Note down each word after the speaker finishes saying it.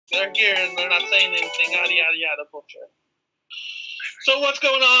They're here and they're not saying anything. Yada yada yada bullshit. So what's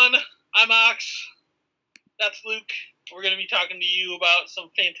going on? I'm Ox. That's Luke. We're going to be talking to you about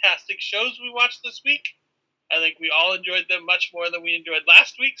some fantastic shows we watched this week. I think we all enjoyed them much more than we enjoyed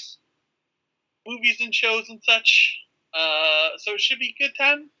last week's movies and shows and such. So it should be a good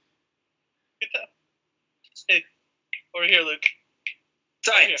time. Good time. Hey, over here, Luke.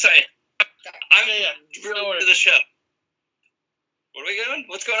 Sorry. I'm really into the show. What are we doing?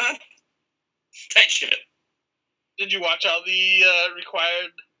 What's going on? Tight shit. Did you watch all the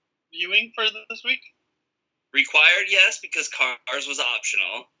required viewing for this week? Required, yes, because Cars was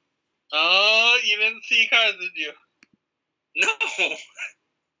optional. Oh, you didn't see Cars, did you? No.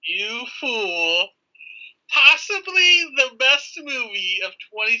 You fool. Possibly the best movie of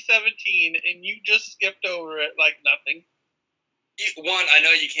 2017, and you just skipped over it like nothing. One, I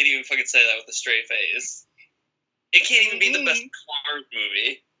know you can't even fucking say that with a straight face. It can't even be the best Cars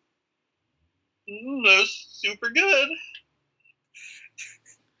movie. That was super good.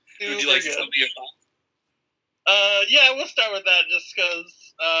 Would you like to tell me your thoughts? Yeah, we'll start with that just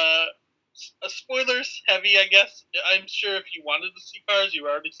because spoilers heavy, I guess. I'm sure if you wanted to see Cars, you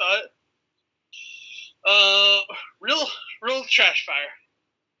already saw it. Real trash fire.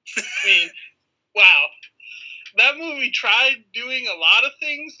 I mean, wow. That movie tried doing a lot of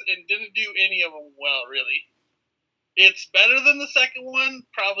things and didn't do any of them well, really. It's better than the second one,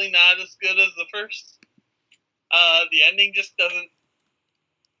 probably not as good as the first. The ending just doesn't...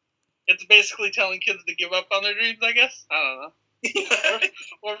 It's basically telling kids to give up on their dreams, I guess. I don't know.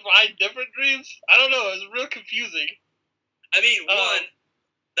 or find different dreams. I don't know. It was real confusing. I mean, one,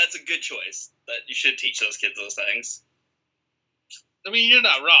 that's a good choice. That you should teach those kids those things. I mean, you're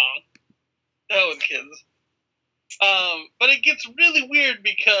not wrong. Hell with kids. But it gets really weird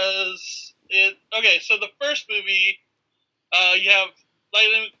because so the first movie, you have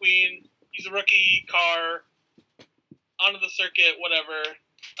Lightning McQueen. He's a rookie car, onto the circuit, whatever,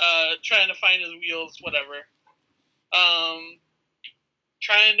 trying to find his wheels, whatever.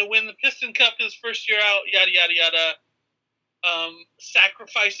 Trying to win the Piston Cup his first year out, yada, yada, yada.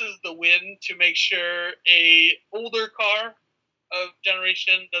 Sacrifices the win to make sure a older car of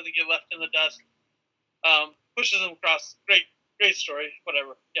generation doesn't get left in the dust. Pushes him across. Great story.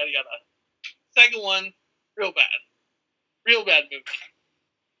 Whatever. Yada yada. Second one, real bad movie.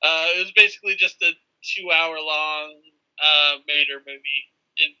 It was basically just a 2-hour long Mater movie,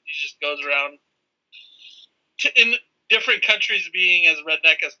 and he just goes around in different countries being as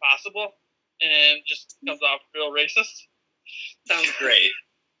redneck as possible, and just comes off real racist. Sounds great.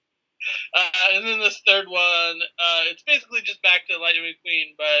 And then this third one, it's basically just back to Lightning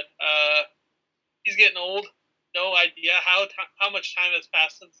McQueen, but he's getting old. No idea how much time has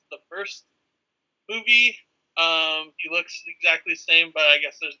passed since the first movie. He looks exactly the same, but I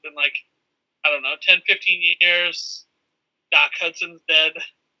guess there's been 10, 15 years. Doc Hudson's dead.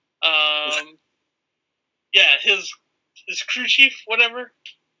 Yeah, his crew chief, whatever,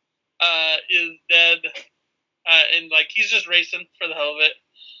 is dead. And he's just racing for the hell of it.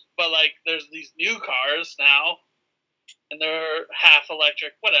 But there's these new cars now, and they're half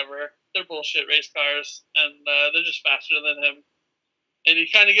electric, whatever. They're bullshit race cars, and they're just faster than him. And he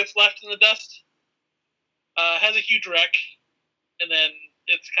kind of gets left in the dust. Has a huge wreck, and then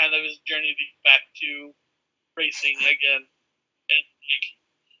it's kind of his journey back to racing again. And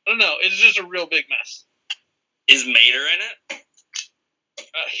I don't know, it's just a real big mess. Is Mater in it?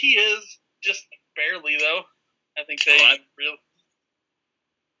 He is, just barely though. I think they realize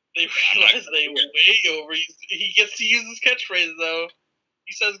they were way over. He gets to use his catchphrase though.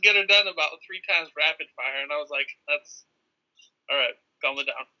 He says "get her done" about 3 times rapid fire, and I was like, "That's all right. Calm it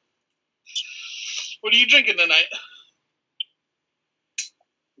down." What are you drinking tonight?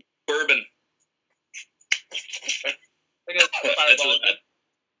 Bourbon. Okay. I got Fireball.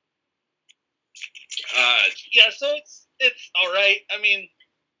 Yeah, so it's all right. I mean,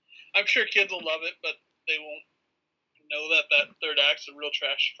 I'm sure kids will love it, but they won't know that third act's a real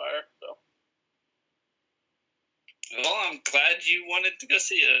trash fire. So. Well, I'm glad you wanted to go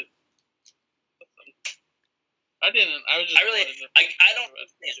see it. I didn't. I was just. I don't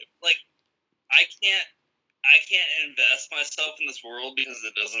understand. I can't invest myself in this world because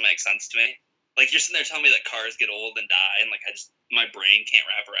it doesn't make sense to me. You're sitting there telling me that cars get old and die, and my brain can't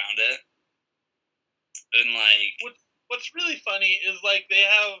wrap around it. And what's really funny is they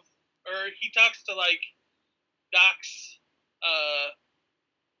have, or he talks to Doc's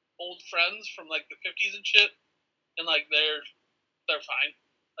old friends from the 50s and shit, and they're fine.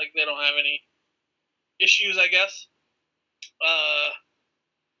 They don't have any issues, I guess.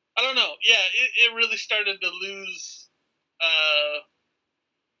 I don't know. Yeah, it really started to lose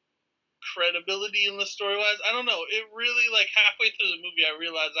credibility in the story-wise. I don't know. It really, like, halfway through the movie, I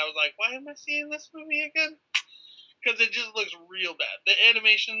realized I was like, why am I seeing this movie again? Because it just looks real bad. The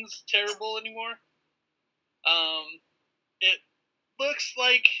animation's terrible anymore. It looks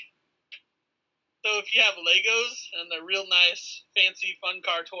like, so if you have Legos and they're real nice, fancy, fun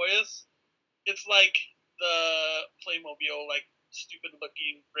car toys, it's like the Playmobil, like,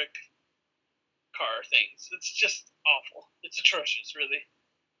 stupid-looking brick car things. It's just awful. It's atrocious, really.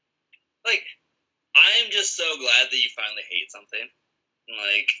 Like, I am just so glad that you finally hate something.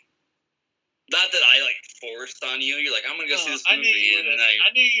 Like, not that I, like, forced on you. You're like, I'm going to go see this movie.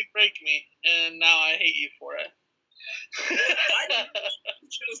 I knew you'd break me, and now I hate you for it. I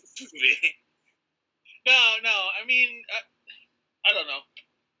didn't choose this movie. No. I mean, I don't know.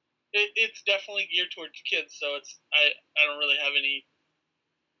 It's definitely geared towards kids, so I don't really have any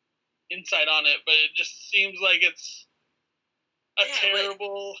insight on it, but it just seems like it's a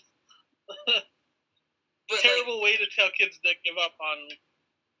terrible terrible way to tell kids to give up on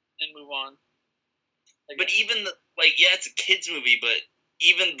and move on. But even it's a kids movie, but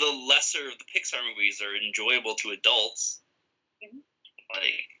even the lesser of the Pixar movies are enjoyable to adults. Mm-hmm.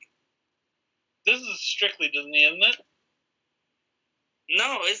 Like, this is strictly Disney, isn't it?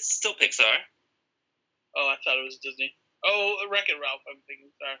 No, it's still Pixar. Oh, I thought it was Disney. Oh, Wreck-It Ralph, I'm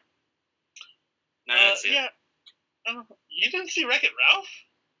thinking. Sorry. No, I didn't see it. I don't know. You didn't see Wreck-It Ralph?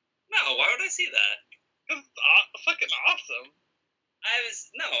 No, why would I see that? Because it's fucking awesome.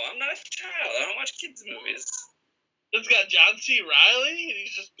 I'm not a child. I don't watch kids' movies. It's got John C. Reilly, and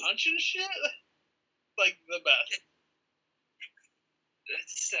he's just punching shit. Like, the best.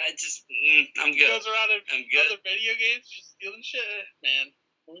 I'm good. He goes around in other video games just stealing shit. Man,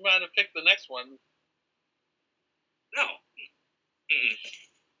 we might have picked the next one. No. Mm-mm.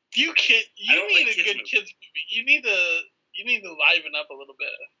 You need a good kids movie. You need to liven up a little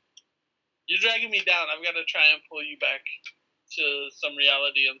bit. You're dragging me down. I've got to try and pull you back to some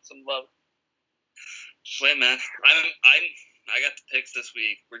reality and some love. Wait, man. I got the picks this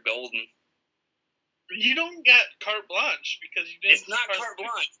week. We're golden. You don't get carte blanche because you didn't. It's not carte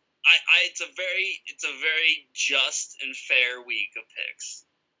blanche. It's a very just and fair week of picks.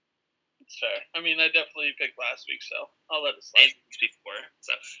 It's fair. I mean, I definitely picked last week, so I'll let it slide. And before,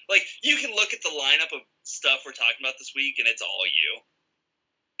 so like you can look at the lineup of stuff we're talking about this week, and it's all you.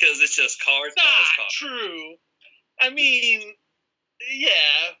 Because it's just cars. True. I mean,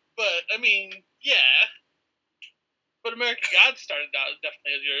 yeah, but But American Gods started out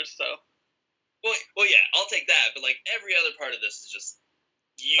definitely as yours, so. Well, yeah, I'll take that. But like every other part of this is just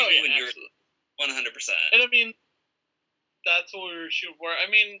you and your 100%. And I mean, that's what we were shooting for. I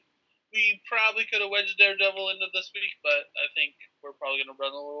mean, we probably could have wedged Daredevil into this week, but I think we're probably going to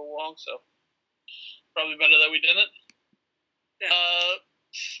run a little long, so probably better that we didn't. Yeah.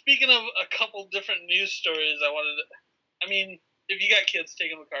 Speaking of a couple different news stories, I mean, if you got kids,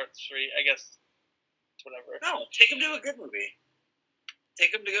 take them to Carts Free, I guess. Whatever. No, take them to a good movie.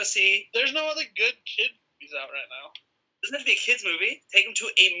 Take them to go see. There's no other good kid movies out right now. Doesn't have to be a kids movie. Take them to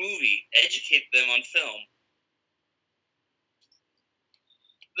a movie. Educate them on film.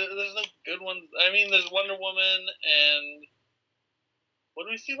 There's no good ones. I mean, there's Wonder Woman and what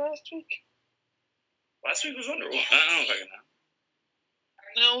did we see last week? Last week was Wonder Woman. I don't know if I can know.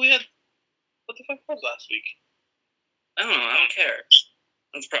 No, we had. What the fuck was last week? I don't know. I don't care.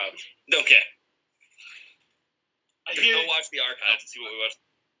 That's the problem. Don't care. Go watch the archives and see what we watched.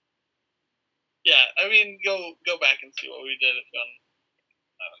 Yeah, I mean, go back and see what we did if you want.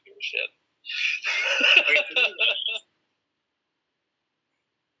 I don't give a shit.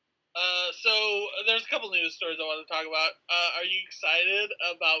 So there's a couple news stories I want to talk about. Are you excited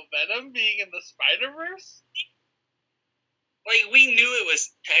about Venom being in the Spider-Verse? Like, we knew it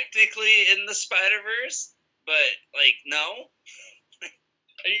was technically in the Spider-Verse, but, like, no.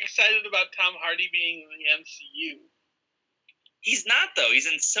 Are you excited about Tom Hardy being in the MCU? He's not, though. He's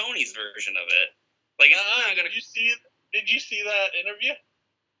in Sony's version of it. Like, it's not gonna. Did you see that interview?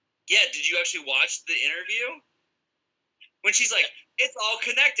 Yeah. Did you actually watch the interview? When she's like, "It's all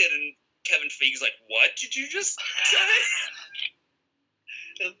connected," and Kevin Feige's like, "What did you just say?"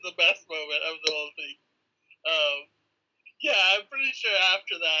 It's the best moment of the whole thing. Yeah, I'm pretty sure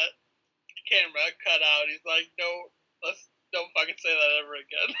after that camera cut out, he's like, don't fucking say that ever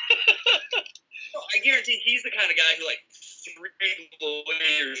again. I guarantee he's the kind of guy who, like, 3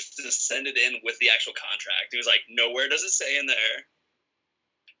 lawyers just send it in with the actual contract. He was like, nowhere does it say in there.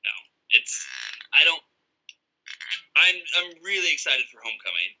 No. I'm really excited for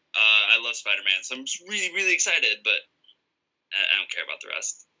Homecoming. I love Spider-Man, so I'm just really, really excited, but I don't care about the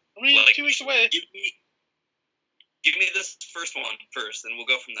rest. I mean, like, 2 weeks away. Give me this first one first, and we'll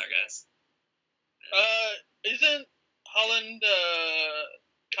go from there, guys. Isn't Holland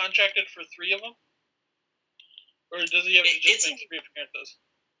contracted for 3 of them? Or does he have to just make 3 appearances?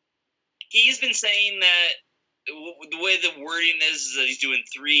 He's been saying that the way the wording is that he's doing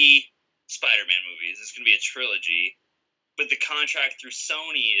 3 Spider-Man movies. It's going to be a trilogy. But the contract through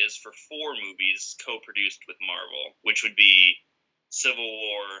Sony is for 4 movies co-produced with Marvel, which would be Civil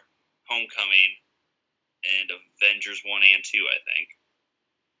War, Homecoming, and Avengers 1 and 2, I think.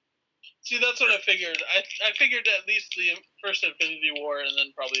 See, that's what I figured. I figured at least the first Infinity War and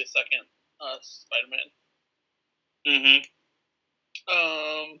then probably a second Spider-Man. Mm-hmm.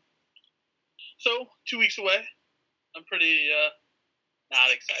 So, 2 weeks away. I'm pretty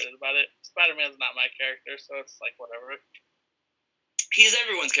not excited about it. Spider-Man's not my character, so it's like whatever. He's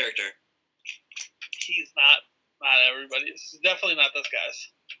everyone's character. He's not everybody's. He's definitely not this guy's.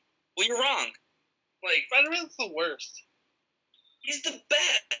 Well, you're wrong. Like, Spider-Man's the worst. He's the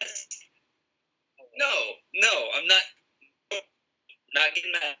best. No, I'm not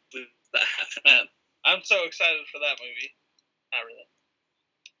getting mad with that. Man, I'm so excited for that movie. Not really.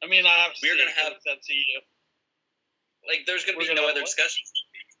 I mean, I have to We're gonna have MCU. Like, there's gonna be no other discussion.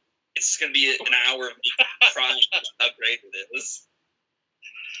 It's gonna be an hour of me crying about how great it is.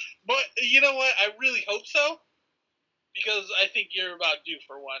 But you know what? I really hope so, because I think you're about due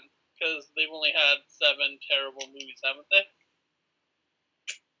for one. Because they've only had 7 terrible movies, haven't they?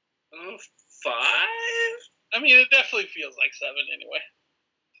 5? I mean, it definitely feels like 7 anyway.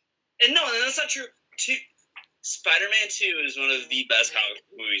 And no, that's not true. Spider-Man 2 is one of the best comic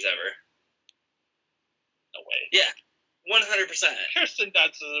movies ever. No way. Yeah, 100%. Kirsten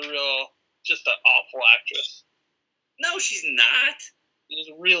Dunst is just an awful actress. No, she's not.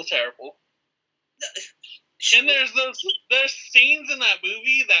 She's real terrible. And there's scenes in that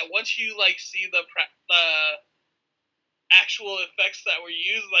movie that once you see the actual effects that were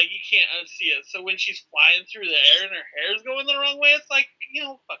used, you can't unsee it. So when she's flying through the air and her hair's going the wrong way, it's like,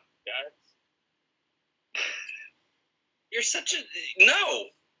 fuck you guys. You're such a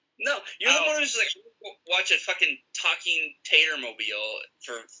no. You're the one who's watch a fucking talking tater-mobile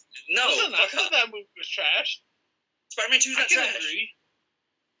for no. Listen, I thought that movie was trash. Spider-Man 2's not trash. Agree.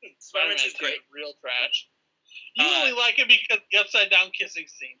 Spider-Man 2's great. Real trash. You only like it because the upside down kissing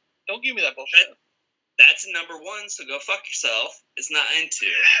scene. Don't give me that bullshit. That's number 1, so go fuck yourself. It's not into.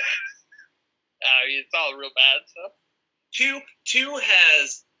 It's all real bad stuff. 2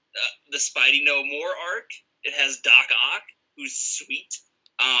 has the Spidey No More arc. It has Doc Ock, who's sweet.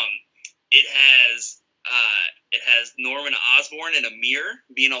 It has Norman Osborn in a mirror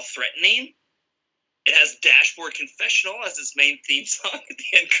being all threatening. It has Dashboard Confessional as its main theme song at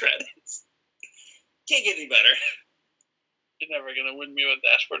the end credits. Can't get any better. You're never gonna win me with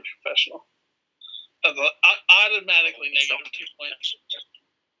Dashboard Confessional. That's automatically negative 2 points.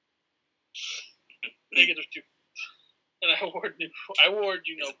 Negative 2 points. And I award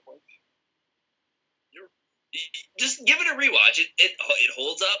you no points. Just give it a rewatch. It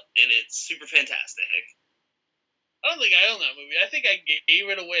holds up, and it's super fantastic. I don't think I own that movie. I think I gave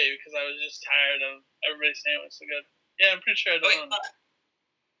it away because I was just tired of everybody saying it was so good. Yeah, I'm pretty sure I don't own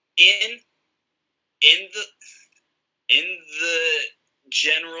it. In the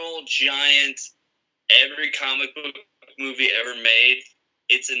general giant every comic book movie ever made,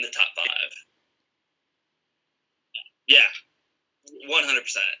 it's in the top 5. Yeah, 100%.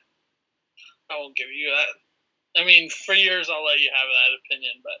 I won't give you that. I mean, for years I'll let you have that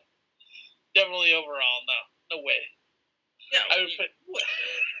opinion, but definitely overall, no way. Yeah, listen,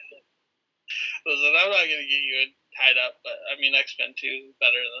 I'm not gonna get you tied up, but I mean, X-Men 2 is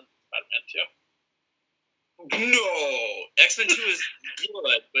better than Spider-Man 2. No, X-Men 2 is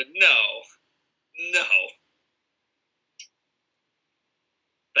good, but no.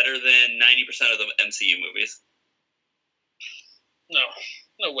 Better than 90% of the MCU movies.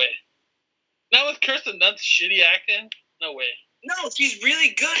 No way. Not with Kirsten Dunst's shitty acting. No way. No, she's really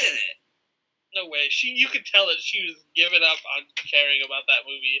good in it. No way. You could tell that she was giving up on caring about that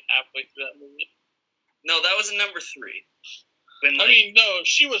movie halfway through that movie. No, that was number 3. No,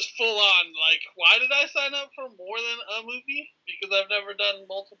 she was full on, why did I sign up for more than a movie? Because I've never done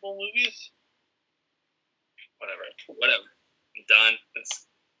multiple movies? Whatever. I'm done.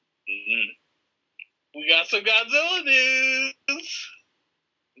 We got some Godzilla news!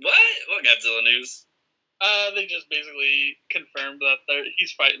 What Godzilla news? They just basically confirmed that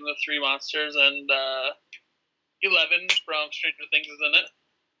he's fighting the 3 monsters, and 11 from Stranger Things is in it.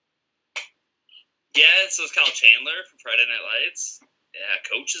 Yeah, so it's Kyle Chandler from Friday Night Lights. Yeah,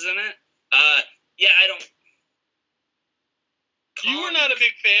 Coach is in it. Yeah, I don't. You were not a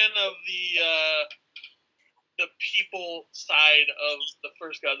big fan of the people side of the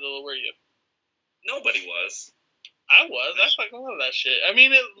first Godzilla, were you? Nobody was. I was. I fucking love that shit. I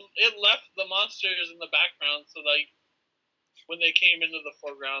mean, it left the monsters in the background, so like when they came into the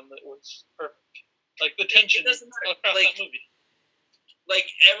foreground, it was perfect. Like the tension across that movie. Like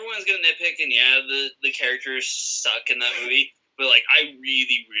everyone's gonna nitpick, and yeah, the characters suck in that movie. But like, I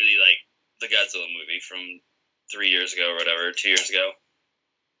really, really like the Godzilla movie from 3 years ago or whatever, 2 years ago.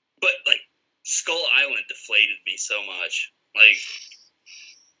 But like, Skull Island deflated me so much. Like,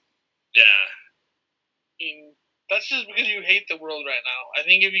 yeah. I mean, that's just because you hate the world right now. I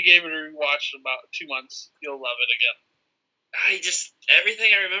think if you gave it a rewatch in about 2 months, you'll love it again.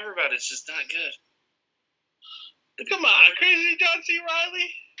 Everything I remember about it's just not good. Come on, crazy John C.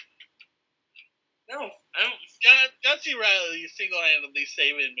 Reilly. No, I don't. John C. Reilly is single-handedly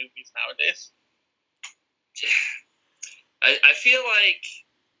saving movies nowadays. I feel like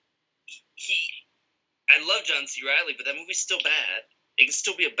I love John C. Reilly, but that movie's still bad. It can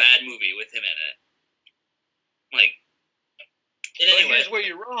still be a bad movie with him in it. Like, anyway, here's where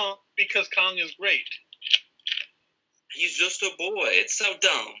you're wrong, because Kong is great. He's just a boy. It's so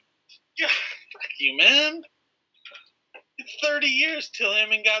dumb. Yeah, fuck you, man. It's 30 years till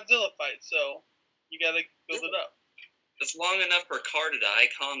him and Godzilla fight, so you gotta build it up. It's long enough for Car to die.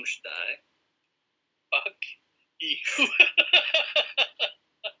 Kong should die. Fuck you.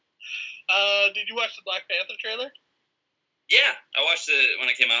 Did you watch the Black Panther trailer? Yeah, I watched it when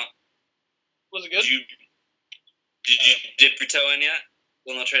it came out. Was it good? Did you dip your toe in yet?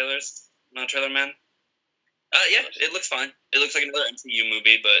 Well, no trailers? No trailer, man? Yeah, it looks fine. It looks like another MCU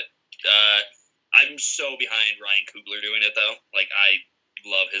movie, but I'm so behind Ryan Coogler doing it, though. Like, I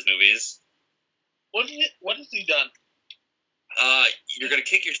love his movies. What has he done? You're going to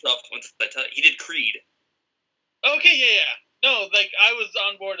kick yourself once I tell you. He did Creed. Okay, yeah. No, like, I was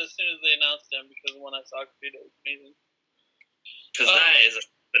on board as soon as they announced him, because when I saw Creed, it was amazing. Because that is a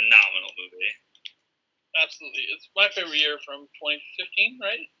phenomenal movie. Absolutely. It's my favorite year from 2015,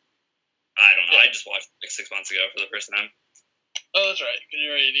 right? I don't know. Yeah. I just watched it like 6 months ago for the first time. Oh, that's right, because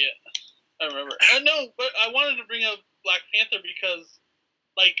you're an idiot. I remember. No, but I wanted to bring up Black Panther because,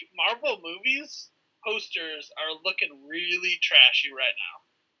 like, Marvel movies posters are looking really trashy right now.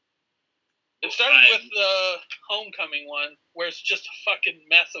 It started with the Homecoming one, where it's just a fucking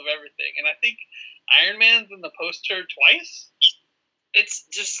mess of everything. And I think Iron Man's in the poster twice. It's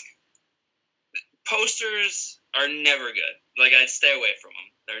just... Posters are never good. Like, I'd stay away from them.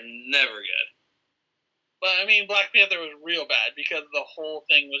 They're never good. But, I mean, Black Panther was real bad because the whole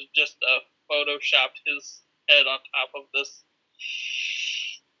thing was just photoshopped his head on top of this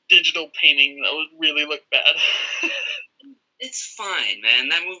digital painting that would really look bad. It's fine, man.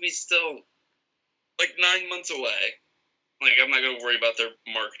 That movie's still, like, 9 months away. Like, I'm not going to worry about their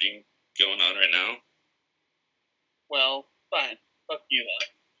marketing going on right now. Well, fine. Fuck you, then.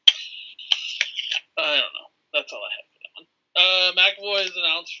 I don't know. That's all I have for that one. McAvoy is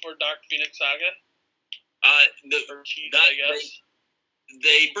announced for Dark Phoenix Saga. I guess.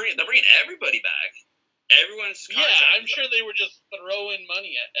 They're bringing everybody back. Everyone's I'm sure they were just throwing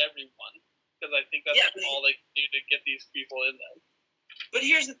money at everyone because I think that's all they can do to get these people in there. But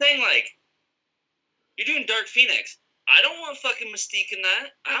here's the thing, like, you're doing Dark Phoenix. I don't want fucking Mystique in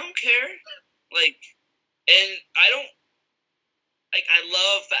that. I don't care. Like, and I don't, like, I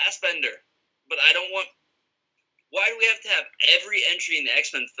love Fassbender, but I don't want, why do we have to have every entry in the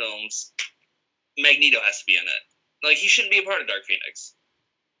X-Men films, Magneto has to be in it? Like, he shouldn't be a part of Dark Phoenix.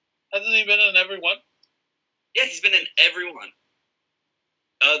 Hasn't he been in every one? Yeah, he's been in every one.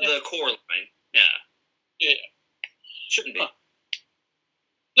 The core line. Yeah. Yeah. Shouldn't be. Huh.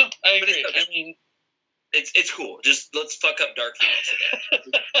 No, I agree. I mean, it's cool. Just let's fuck up Dark Phoenix again.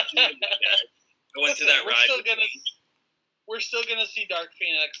 I went through that ride. We're still gonna see Dark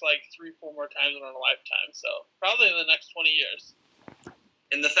Phoenix like 3-4 more times in our lifetime. So probably in the next 20 years.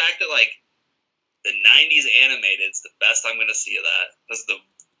 And the fact that like the 90s animated is the best I'm gonna see of that. That's the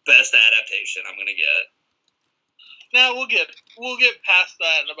best adaptation I'm gonna get. Now we'll get past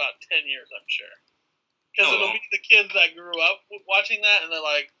that in about 10 years, I'm sure. Because it'll be the kids that grew up watching that, and they're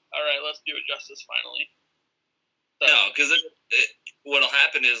like, all right, let's do it justice finally. So. No, because what'll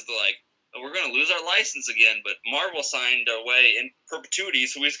happen is, like, we're going to lose our license again, but Marvel signed away in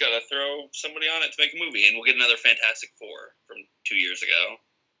perpetuity, so we just got to throw somebody on it to make a movie, and we'll get another Fantastic Four from 2 years ago.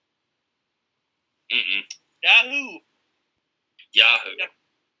 Yahoo! Yeah.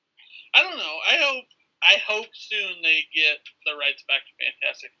 I don't know. I hope soon they get the rights back to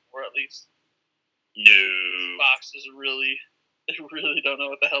Fantastic Four, at least. No. Fox is really don't know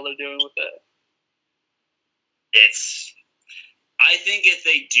what the hell they're doing with it. I think if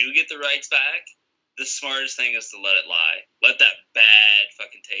they do get the rights back, the smartest thing is to let it lie. Let that bad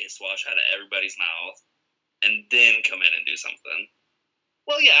fucking taste wash out of everybody's mouth, and then come in and do something.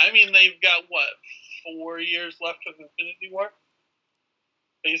 Well, yeah, I mean, they've got, 4 years left of Infinity War?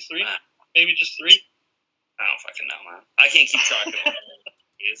 Phase 3? Maybe just 3? I don't fucking know, man. I can't keep track of all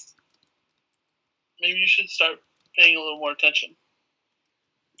these. Maybe you should start paying a little more attention.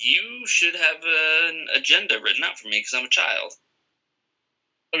 You should have an agenda written out for me because I'm a child.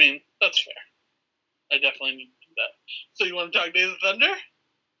 I mean, that's fair. I definitely need to do that. So you want to talk Days of Thunder?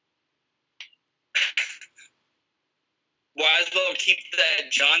 Might as well keep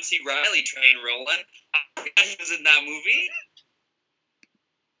that John C. Reilly train rolling. I forgot he was in that movie.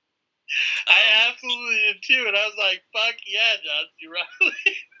 I absolutely did too, and I was like, fuck yeah, John C.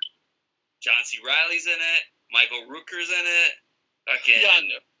 Reilly. John C. Reilly's in it. Michael Rooker's in it. Fucking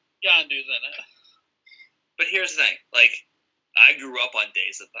Yondu's in it. But here's the thing. Like, I grew up on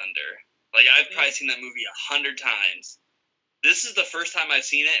Days of Thunder. Like, I've probably seen that movie 100 times. This is the first time I've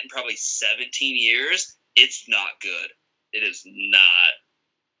seen it in probably 17 years. It's not good. It is not.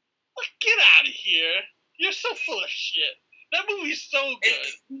 Get out of here. You're so full of shit. That movie's so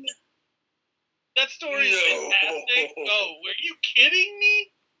good. That story is fantastic. Oh, were you kidding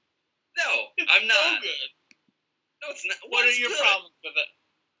me? No, It's I'm not. so good. No, it's not. What are your problems with it?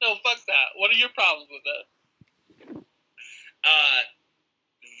 No, fuck that. What are your problems with it?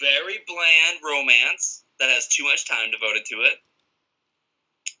 Very bland romance that has too much time devoted to it.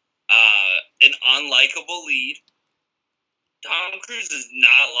 An unlikable lead. Tom Cruise is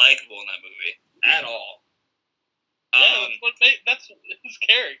not likable in that movie at all. Yeah, that's his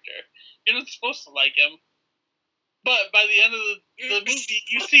character. You're not supposed to like him. But by the end of the movie,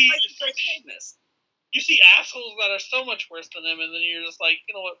 you see assholes that are so much worse than him, and then you're just like,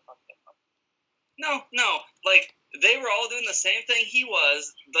 you know what? Fuck them. No. Like, they were all doing the same thing he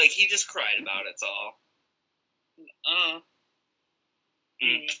was. Like, he just cried about it, all.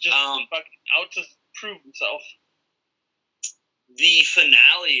 He was just fucking out to prove himself. The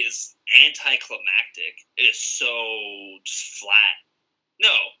finale is anticlimactic. It is so just flat.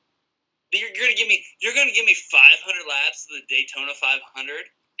 No. You're gonna give me 500 laps of the Daytona 500,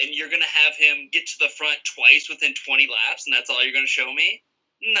 and you're gonna have him get to the front twice within 20 laps, and that's all you're gonna show me?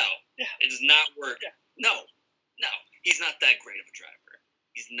 No. Yeah. It does not work. Yeah. No. He's not that great of a driver.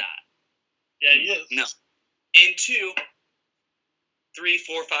 He's not. Yeah, he is. No. And 2, 3,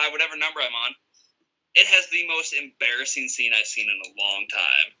 4, 5, whatever number I'm on, it has the most embarrassing scene I've seen in a long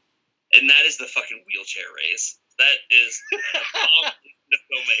time. And that is the fucking wheelchair race. That is the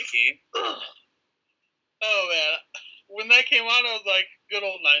filmmaking. Oh, man. When that came on, I was like, good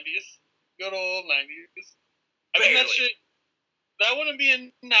old 90s. Good old 90s. I mean, that wouldn't be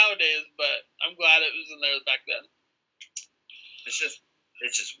in nowadays, but I'm glad it was in there back then. It's just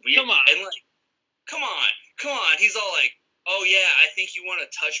weird. Come on. And like, come on. He's all like, oh yeah, I think you want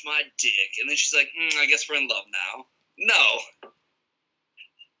to touch my dick. And then she's like, I guess we're in love now. No.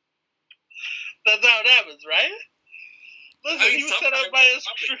 That's how it happens, right? Listen, he was set up by his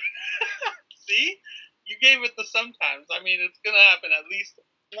crew. See? You gave it the sometimes. I mean, it's going to happen at least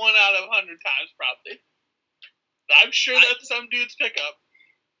 1 out of 100 times, probably. I'm sure that's some dude's pickup.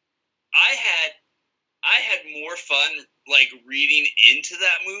 I had more fun, like, reading into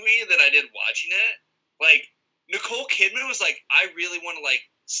that movie than I did watching it. Like, Nicole Kidman was like, I really want to, like,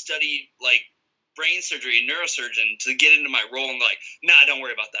 study, like, brain surgery, neurosurgeon to get into my role. And like, nah, don't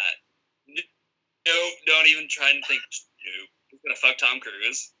worry about that. No, don't even try and think. Nope. He's gonna fuck Tom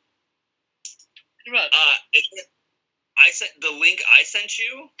Cruise. I sent the link I sent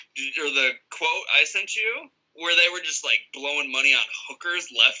you, or the quote I sent you, where they were just like blowing money on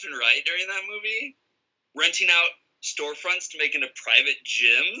hookers left and right during that movie, renting out storefronts to make into private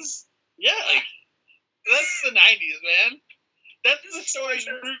gyms. Yeah, like that's the 90s, man. That's the story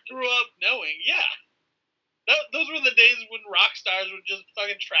you grew up knowing. Yeah. Those were the days when rock stars would just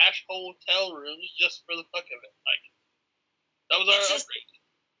fucking trash hotel rooms just for the fuck of it. Like, that was our upgrade.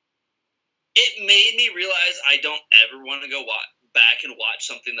 It made me realize I don't ever want to go back and watch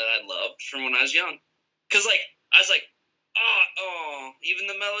something that I loved from when I was young. Because, like, I was like, even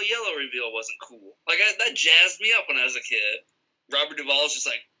the Mellow Yellow reveal wasn't cool. Like, that jazzed me up when I was a kid. Robert Duvall's just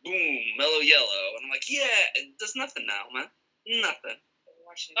like, boom, Mellow Yellow. And I'm like, yeah, it does nothing now, man. Nothing.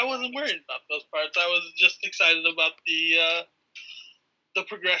 I wasn't worried about those parts. I was just excited about the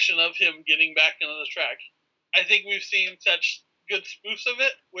progression of him getting back into the track. I think we've seen such good spoofs of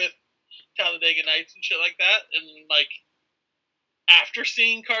it with Talladega Nights and shit like that. And, like, after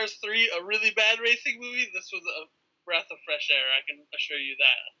seeing Cars 3, a really bad racing movie, this was a breath of fresh air. I can assure you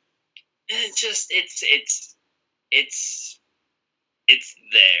that. And it's just, it's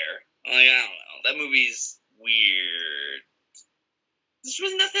there. Like, I don't know. That movie's weird. There's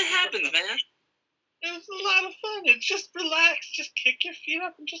really nothing happens, man. It was a lot of fun. It's just relax, just kick your feet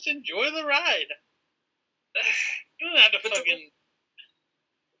up and just enjoy the ride. You don't have to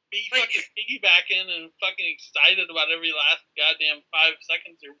be fucking piggybacking and fucking excited about every last goddamn 5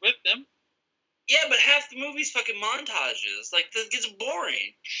 seconds you're with them. Yeah, but half the movie's fucking montages. Like, this gets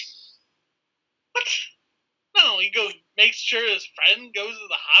boring. What? No, he makes sure his friend goes to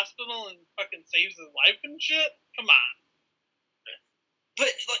the hospital and fucking saves his life and shit. Come on. But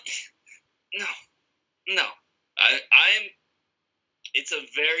like, no. I'm. It's a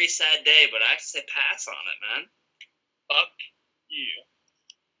very sad day, but I have to say pass on it, man. Fuck you.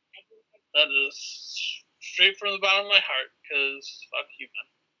 That is straight from the bottom of my heart, because fuck you, man.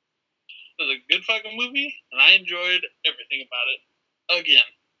 It was a good fucking movie, and I enjoyed everything about it.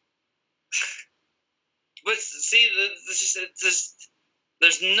 Again. But see,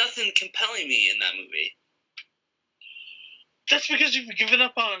 there's nothing compelling me in that movie. That's because you've given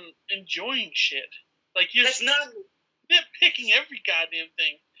up on enjoying shit. Like, you're nitpicking every goddamn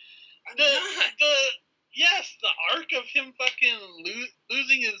thing. Yes, the arc of him fucking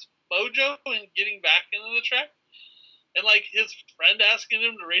losing his mojo and getting back into the track, and like his friend asking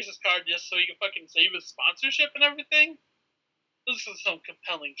him to race his car just so he can fucking save his sponsorship and everything. This is some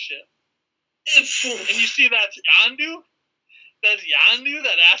compelling shit. And you see that's Yondu? That's Yondu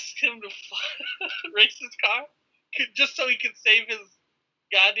that asks him to race his car just so he can save his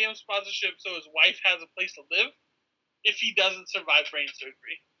goddamn sponsorship so his wife has a place to live if he doesn't survive brain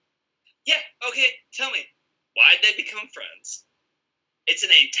surgery. Yeah, okay, tell me, why'd they become friends? It's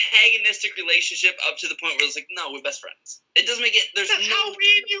an antagonistic relationship up to the point where it's like, no, we're best friends. It doesn't make it. That's how me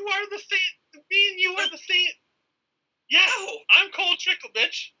and you are the same. Me and you are the same. Yeah, no. I'm Cole Trickle,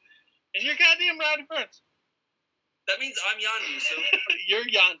 bitch. And you're goddamn Rowdy Burns. That means I'm Yondu, so... You're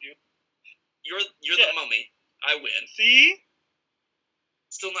Yondu. You're the mummy. I win. See?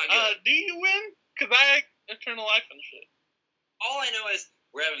 Still not good. Do you win? Because I eternal life and shit. All I know is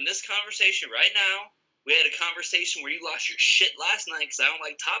we're having this conversation right now. We had a conversation where you lost your shit last night because I don't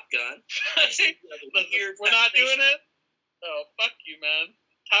like Top Gun. Listen, we're not doing it? Oh, fuck you, man.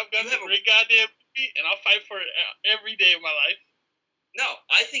 Top Gun's a great goddamn movie, and I'll fight for it every day of my life. No,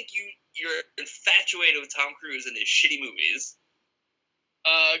 I think you're infatuated with Tom Cruise and his shitty movies.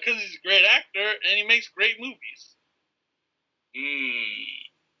 Because he's a great actor, and he makes great movies.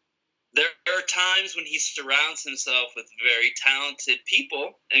 There are times when he surrounds himself with very talented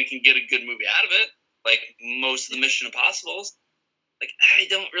people and can get a good movie out of it, like most of the Mission Impossibles. Like, I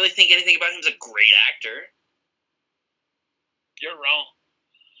don't really think anything about him as a great actor. You're wrong.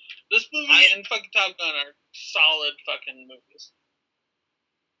 This movie and fucking Top Gun are solid fucking movies.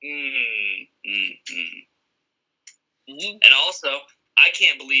 And also, I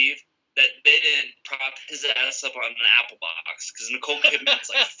can't believe that they didn't prop his ass up on an apple box because Nicole Kidman's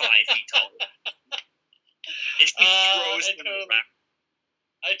like 5 feet tall. And she throws him around.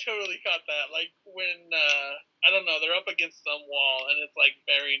 I totally caught that. Like when I don't know, they're up against some wall, and it's like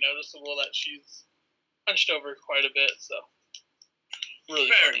very noticeable that she's hunched over quite a bit. So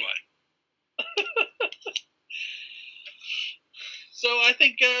really very much. So I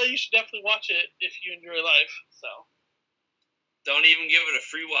think you should definitely watch it if you enjoy life. So don't even give it a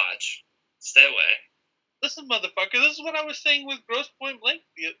free watch. Stay away. Listen, motherfucker, this is what I was saying with Grosse Pointe Blank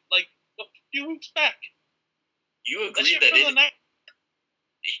like a few weeks back. You agreed that it.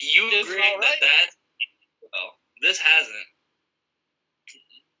 You agreed that. Well, this hasn't.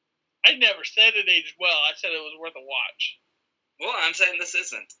 I never said it aged well. I said it was worth a watch. Well, I'm saying this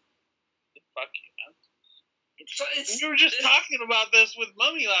isn't. Fuck you, man. So we were just talking about this with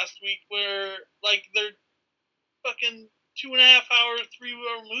Mummy last week, where like they're fucking 2.5 hour, 3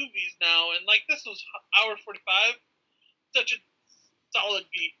 hour movies now, and like this was hour 45. Such a solid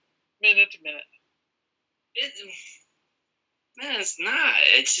beat, minute to minute. Man, it's not.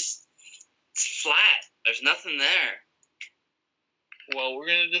 It's flat. There's nothing there. Well, we're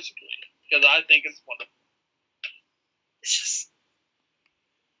gonna disagree because I think it's wonderful.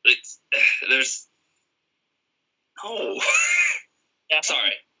 There's. Oh. Yeah.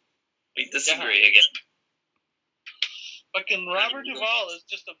 Sorry. We disagree again. Fucking Robert Duvall is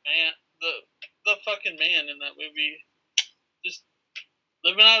just a man. The fucking man in that movie. Just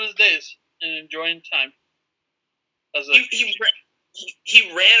living out his days and enjoying time. He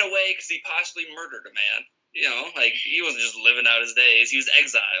ran away because he possibly murdered a man. You know, like, he wasn't just living out his days. He was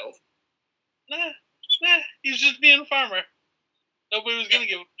exiled. Nah. He was just being a farmer. Nobody was going to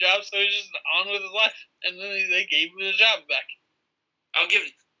give him a job, so he was just on with his life. And then they gave him his job back.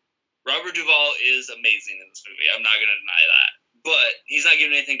 Robert Duvall is amazing in this movie. I'm not going to deny that. but he's not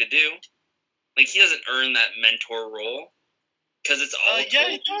given anything to do. Like, he doesn't earn that mentor role because it's all yeah,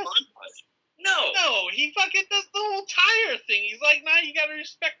 he does. montage. No, he fucking does the whole tire thing. He's like, nah, you gotta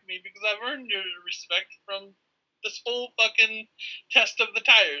respect me because I've earned your respect from this whole fucking test of the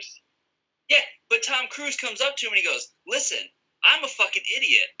tires. Yeah, but Tom Cruise comes up to him and he goes, listen, I'm a fucking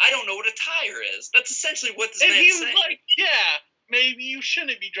idiot. I don't know what a tire is. That's essentially what this man is saying. And he was like, yeah, maybe you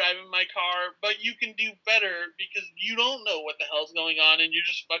shouldn't be driving my car, but you can do better because you don't know what the hell's going on and you're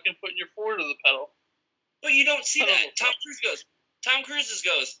just fucking putting your foot to the pedal. But you don't see that. Tom Cruise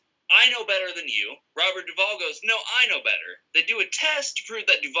goes, I know better than you. Robert Duvall goes, no, I know better. They do a test to prove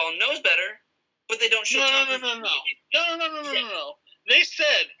that Duvall knows better, but they don't show Tom Cruise. No. They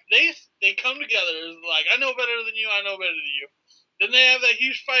said, they come together, it's like, I know better than you, I know better than you. Then they have that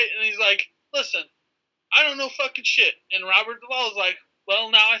huge fight, and he's like, listen, I don't know fucking shit. And Robert Duvall's like, well,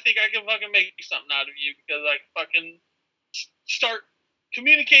 now I think I can fucking make something out of you because I can fucking start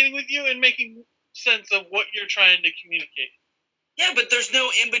communicating with you and making sense of what you're trying to communicate. Yeah, but there's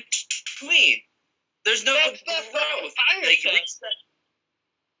no in between. There's no growth.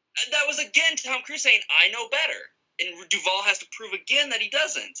 That was again Tom Cruise saying, I know better. And Duvall has to prove again that he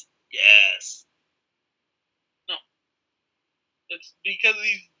doesn't. Yes. No. It's because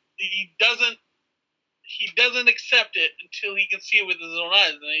he doesn't accept it until he can see it with his own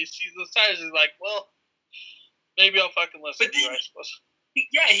eyes. And he sees the tires, he's like, well, maybe I'll fucking listen to you, I suppose.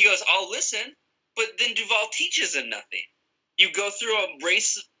 Yeah, he goes, I'll listen. But then Duvall teaches him nothing. You go through a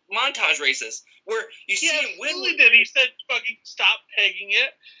race, montage races, where you see him win. He did. He said, fucking stop pegging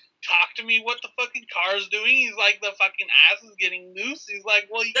it. Talk to me what the fucking car's doing. He's like, the fucking ass is getting loose. He's like,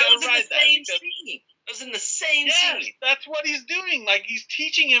 well, you gotta ride that. That was in the same scene. Yes, that's what he's doing. Like, he's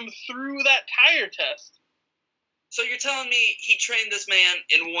teaching him through that tire test. So you're telling me he trained this man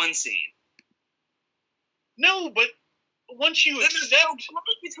in one scene? No, but once you accept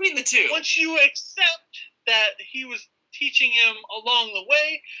between the two, once you accept that he was teaching him along the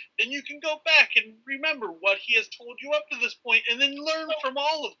way, then you can go back and remember what he has told you up to this point and then learn from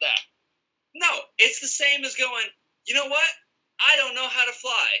all of that. No, it's the same as going, you know what? I don't know how to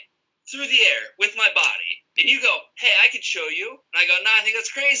fly through the air with my body. And you go, hey, I could show you. And I go, nah, I think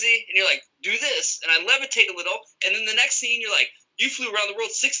that's crazy. And you're like, do this. And I levitate a little. And then the next scene, you're like, you flew around the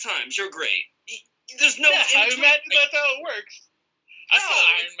world 6 times. You're great. There's no... Yeah, I imagine that's how it works. I saw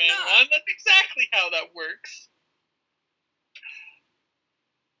Iron Man 1. That's exactly how that works.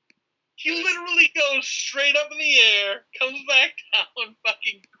 He literally goes straight up in the air, comes back down,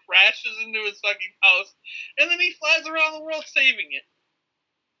 fucking crashes into his fucking house, and then he flies around the world saving it.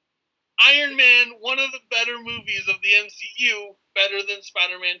 Iron Man, one of the better movies of the MCU, better than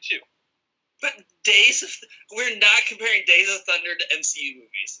Spider-Man 2. But we're not comparing Days of Thunder to MCU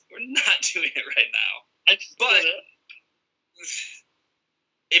movies. We're not doing it right now. But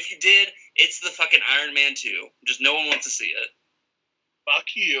if you did, it's the fucking Iron Man 2. Just no one wants to see it.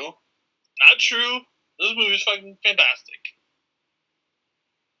 Fuck you. Not true. This movie's fucking fantastic.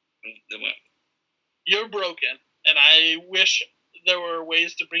 You're broken, and I wish there were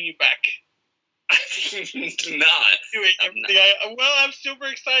ways to bring you back. I'm super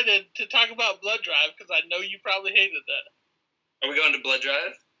excited to talk about Blood Drive because I know you probably hated that. Are we going to Blood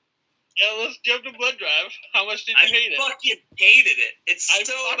Drive? Yeah, let's jump to Blood Drive. How much did you hate it? I fucking hated it. It's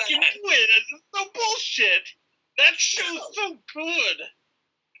so bad. It's so bullshit. That show's so good.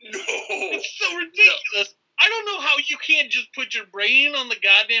 No. It's so ridiculous. No. I don't know how you can't just put your brain on the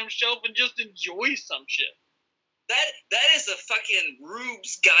goddamn shelf and just enjoy some shit. That is a fucking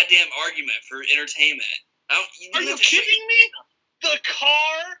Rube's goddamn argument for entertainment. Are you kidding me? The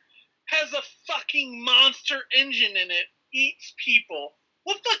car has a fucking monster engine in it. Eats people.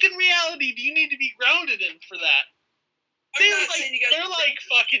 What fucking reality do you need to be grounded in for that? They're like,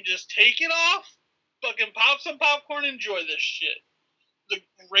 fucking just take it off, fucking pop some popcorn, enjoy this shit. The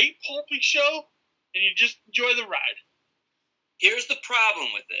great pulpy show, and you just enjoy the ride. Here's the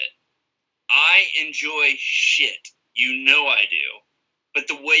problem with it. I enjoy shit. You know I do. But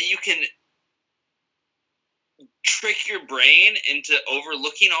the way you can trick your brain into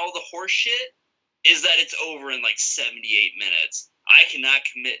overlooking all the horse shit is that it's over in like 78 minutes. I cannot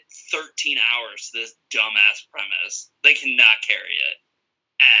commit 13 hours to this dumbass premise. They cannot carry it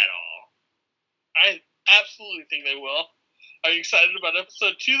at all. I absolutely think they will. Are you excited about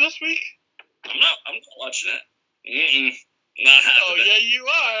episode 2 this week? I'm not watching it. Not happening. Oh, yeah, you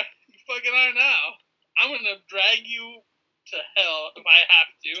are. You fucking are now. I'm going to drag you to hell if I have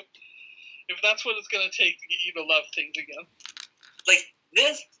to. If that's what it's going to take to get you to love things again. Like,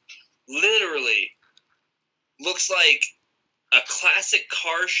 this literally looks like a classic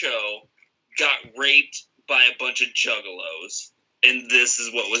car show got raped by a bunch of juggalos, and this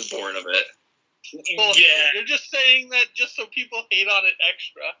is what was born of it. Bullshit. Yeah. You're just saying that just so people hate on it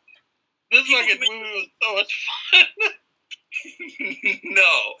extra. This fucking movie was so much fun.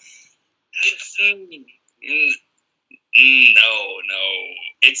 No. It's no.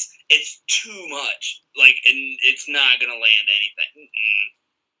 It's too much. Like, and it's not gonna land anything.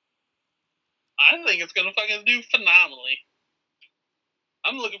 I think it's gonna fucking do phenomenally.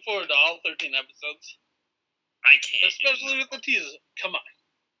 I'm looking forward to all 13 episodes. I can't. Especially with the teaser. Come on.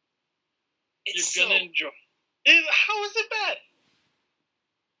 It's You're gonna enjoy it. How is it bad?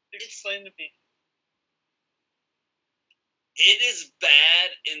 Explain to me. It is bad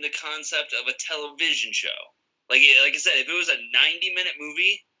in the concept of a television show. Like I said, if it was a 90-minute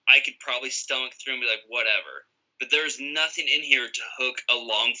movie, I could probably stomach through and be like, whatever. But there's nothing in here to hook a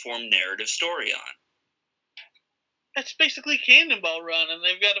long-form narrative story on. That's basically Cannonball Run, and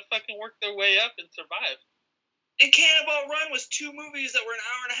they've got to fucking work their way up and survive. And Cannonball Run was 2 movies that were an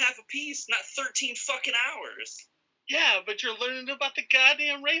hour and a half apiece, not 13 fucking hours. Yeah, but you're learning about the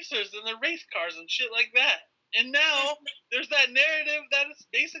goddamn racers and the race cars and shit like that. And now there's that narrative that it's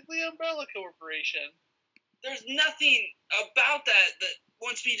basically Umbrella Corporation. There's nothing about that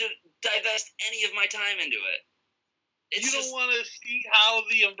wants me to divest any of my time into it. You don't want to see how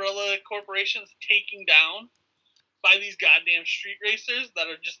the Umbrella Corporation's taking down by these goddamn street racers that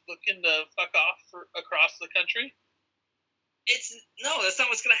are just looking to fuck off across the country? No, that's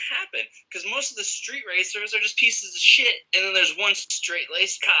not what's going to happen. Because most of the street racers are just pieces of shit. And then there's one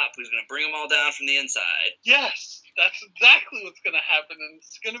straight-laced cop who's going to bring them all down from the inside. Yes, that's exactly what's going to happen. And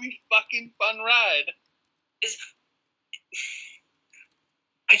it's going to be fucking fun ride.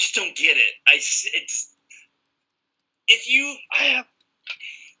 I just don't get it.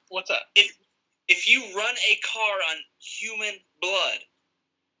 What's up? If you run a car on human blood,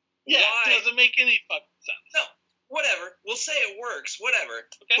 it doesn't make any fucking sense. No, whatever. We'll say it works, whatever.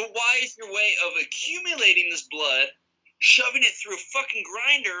 Okay. But why is your way of accumulating this blood, shoving it through a fucking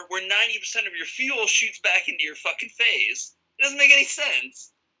grinder where 90% of your fuel shoots back into your fucking face? It doesn't make any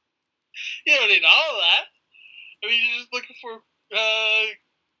sense. You don't need all of that. I mean, you're just looking for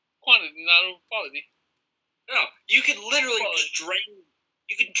quantity, not quality. No, you could literally just drain.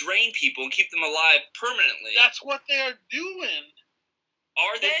 You could drain people and keep them alive permanently. That's what they are doing.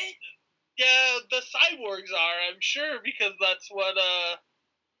 Are they? Yeah, the cyborgs are, I'm sure, because that's what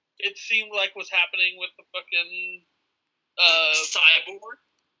it seemed like was happening with the fucking cyborg?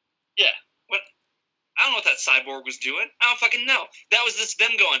 Yeah. What? I don't know what that cyborg was doing. I don't fucking know. That was just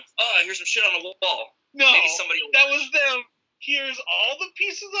them going, oh, here's some shit on the wall. No, maybe somebody that was them. Here's all the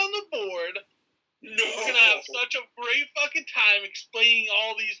pieces on the board. No. We're going to have such a great fucking time explaining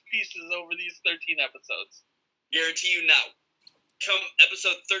all these pieces over these 13 episodes. Guarantee you now. Come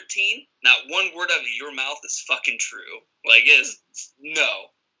episode 13, not one word out of your mouth is fucking true. Like,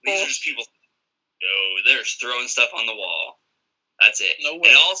 no. These are just people. No, they're just throwing stuff on the wall. That's it. No way.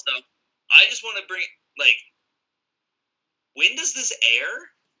 And also, I just want to bring, when does this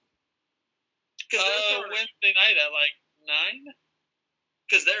air? Wednesday night at 9?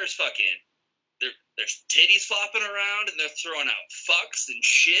 Because there's there's titties flopping around and they're throwing out fucks and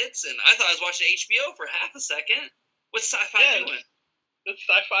shits, and I thought I was watching HBO for half a second. What's Sci-Fi doing? It's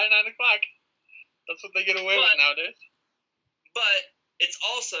Sci-Fi 9 o'clock. That's what they get away with nowadays. But it's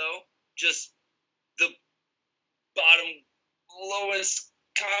also just the lowest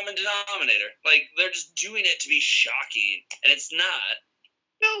common denominator. Like, they're just doing it to be shocking, and it's not.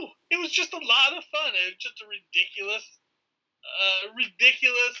 No, it was just a lot of fun. It was just a ridiculous,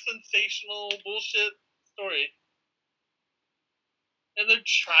 sensational bullshit story. And they're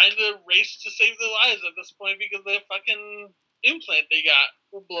trying to race to save their lives at this point because the fucking implant they got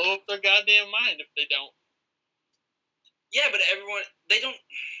will blow up their goddamn mind if they don't. Yeah, but they don't.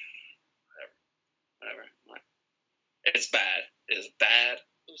 Whatever. It's bad. It is bad.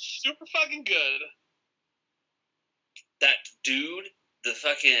 It was super fucking good. That dude, the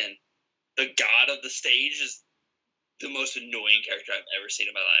god of the stage, is the most annoying character I've ever seen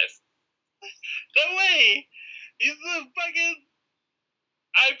in my life. No way! He's the fucking...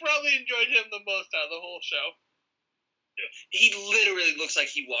 I probably enjoyed him the most out of the whole show. He literally looks like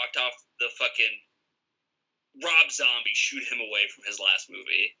he walked off the fucking... Rob Zombie shoot him away from his last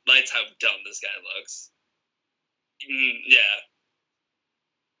movie. That's how dumb this guy looks. Yeah.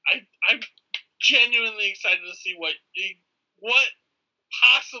 I'm genuinely excited to see what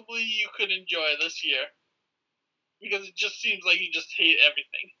possibly you could enjoy this year. Because it just seems like you just hate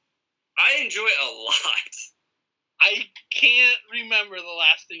everything. I enjoy it a lot. I can't remember the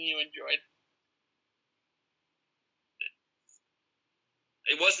last thing you enjoyed.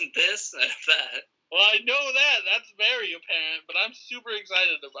 It wasn't this, that. Well, I know that. That's very apparent, but I'm super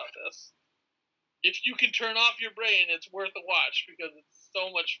excited about this. If you can turn off your brain, it's worth a watch because it's so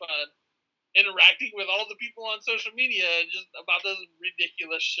much fun. Interacting with all the people on social media just about this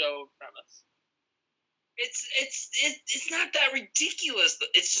ridiculous show premise. It's not that ridiculous.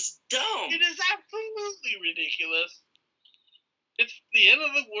 It's just dumb. It is absolutely ridiculous. It's the end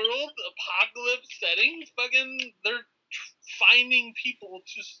of the world, apocalypse setting. Fucking, they're finding people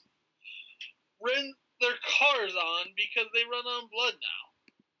to rent their cars on because they run on blood now.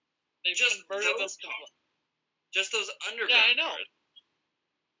 They've just converted those them to blood. Just those underground. Yeah, I know. cars.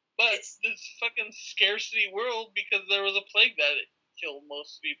 But it's this fucking scarcity world because there was a plague that killed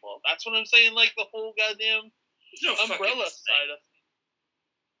most people. That's what I'm saying. Like the whole goddamn umbrella side of things.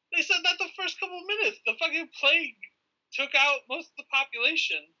 They said that the first couple of minutes, the fucking plague took out most of the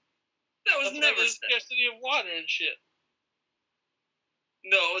population. That was never said. Scarcity of water and shit.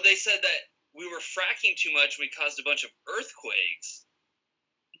 No, they said that we were fracking too much and we caused a bunch of earthquakes.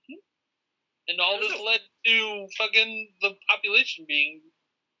 Mm-hmm. And all this led to fucking the population being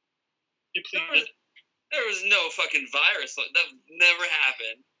depleted. There was no fucking virus. That never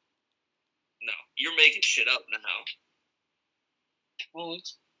happened. No, you're making shit up now. Well,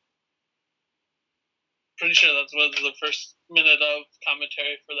 it's pretty sure that was the first minute of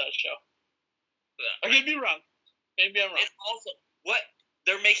commentary for that show. Yeah. I could be wrong. Maybe I'm wrong. And also, what?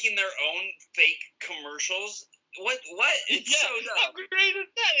 They're making their own fake commercials? What? It's so dumb. How great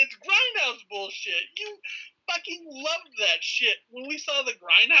is that? It's Grindhouse bullshit. You fucking loved that shit. When we saw the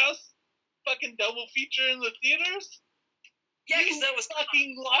Grindhouse fucking double feature in the theaters, yeah, because that was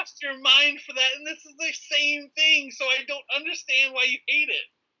fucking lost your mind for that, and this is the same thing, so I don't understand why you hate it.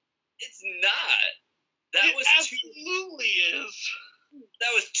 It's not. It absolutely is.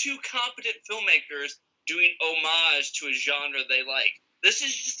 That was two competent filmmakers doing homage to a genre they like. This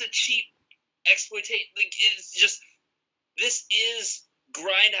is just a cheap exploitation. Like, it's just, this is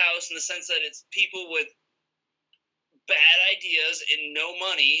Grindhouse in the sense that it's people with bad ideas and no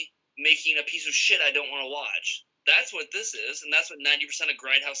money making a piece of shit I don't want to watch. That's what this is, and that's what 90% of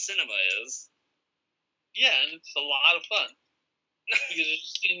Grindhouse cinema is. Yeah, and it's a lot of fun. Because you're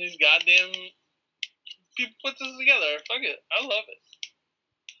just seeing these goddamn people put this together. Fuck it. I love it.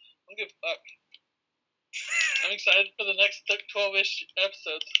 I don't give a fuck. I'm excited for the next 12-ish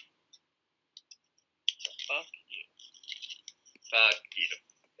episodes. Fuck you. Fuck you.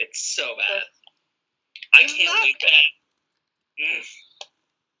 It's so bad. I can't wait.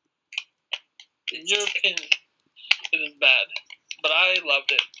 In your opinion, it is bad. But I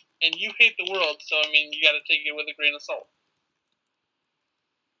loved it. And you hate the world, so I mean, you gotta take it with a grain of salt.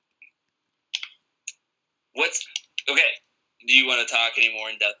 Okay, do you want to talk any more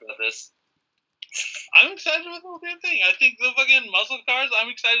in depth about this? I'm excited with the whole damn thing. I think the fucking muscle cars, I'm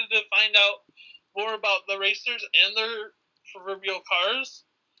excited to find out more about the racers and their proverbial cars.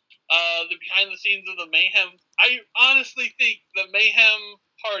 The behind the scenes of the Mayhem. I honestly think the Mayhem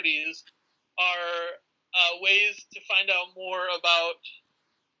parties are ways to find out more about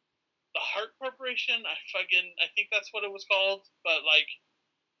the Hart Corporation. I think that's what it was called, but like,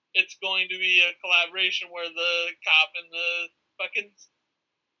 it's going to be a collaboration where the cop and the fucking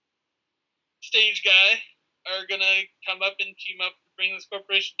stage guy are gonna come up and team up to bring this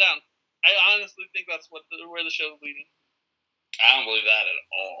corporation down. I honestly think that's where the show's leading. I don't believe that at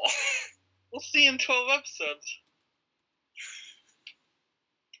all. We'll see in 12 episodes.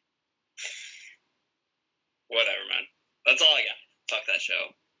 Whatever, man. That's all I got. Fuck that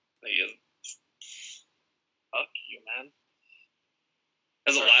show. Fuck you, man.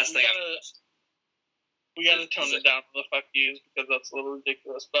 That's the last thing. We gotta tone it down for the fuck yous because that's a little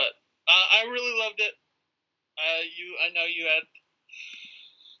ridiculous. But I really loved it. I know you had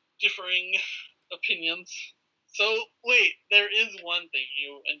differing opinions. So wait, there is one thing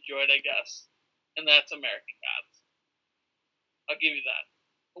you enjoyed, I guess, and that's American Gods. I'll give you that.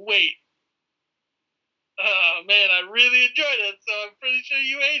 Wait. Oh man, I really enjoyed it, so I'm pretty sure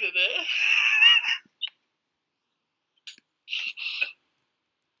you hated it.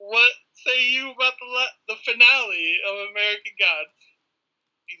 What say you about the finale of American Gods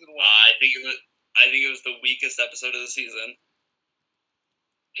season 1? I think it was the weakest episode of the season.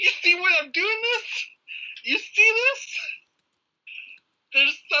 You see what I'm doing this? You see this?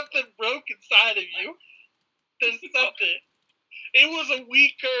 There's something broke inside of you. There's something. It was a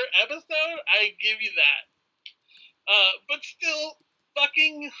weaker episode, I give you that. But still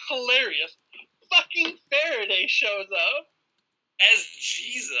fucking hilarious. Fucking Faraday shows up. As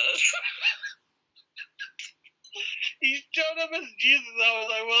Jesus. He showed up as Jesus. I was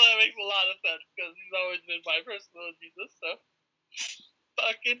like, well, that makes a lot of sense because he's always been my personal Jesus. So,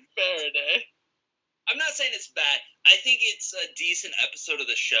 fucking Faraday. I'm not saying it's bad. I think it's a decent episode of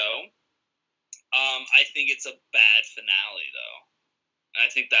the show. I think it's a bad finale, though. And I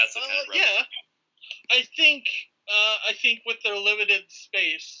think that's what kind of yeah. I think with their limited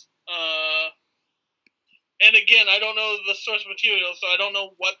space, and again, I don't know the source material, so I don't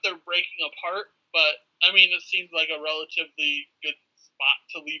know what they're breaking apart. But I mean, it seems like a relatively good spot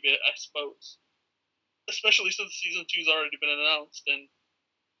to leave it, I suppose. Especially since season 2's already been announced, and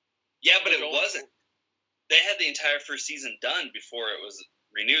yeah, but it wasn't. They had the entire first season done before it was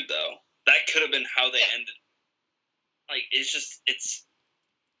renewed, though. That could have been how they ended. Like, it's just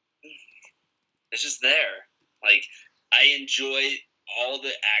there. Like, I enjoy all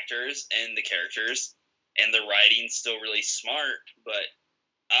the actors and the characters, and the writing's still really smart, but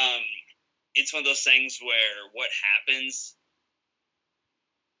it's one of those things where what happens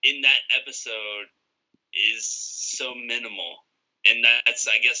in that episode is so minimal, and that's,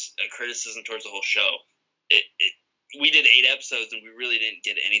 I guess, a criticism towards the whole show. We did 8 episodes, and we really didn't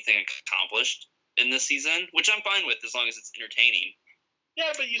get anything accomplished in this season, which I'm fine with as long as it's entertaining.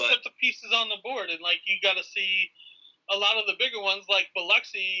 Yeah, but you set the pieces on the board, and like you got to see a lot of the bigger ones. Like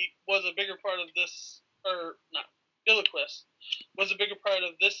Biloxi was a bigger part of this, or not, Iloquist was a bigger part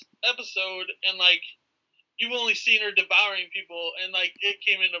of this episode, and like you've only seen her devouring people, and like it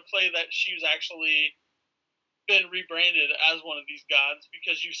came into play that she's actually been rebranded as one of these gods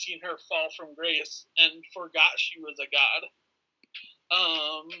because you've seen her fall from grace and forgot she was a god.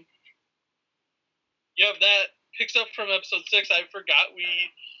 Yeah, that picks up from episode 6. I forgot we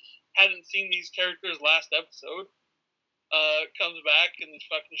hadn't seen these characters last episode. Comes back and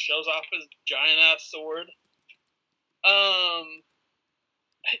fucking shows off his giant ass sword.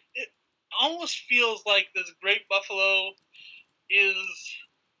 It almost feels like this Great Buffalo is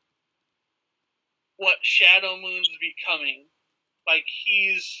what Shadow Moon's becoming. Like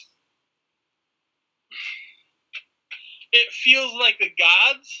it feels like the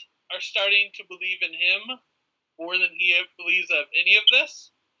gods are starting to believe in him more than he believes of any of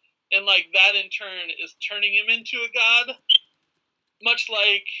this. And like that in turn is turning him into a god. Much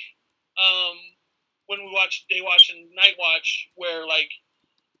like when we watched Daywatch and Nightwatch, where like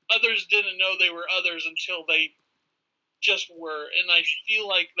others didn't know they were others until they just were. And I feel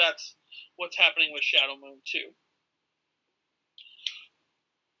like that's what's happening with Shadow Moon too.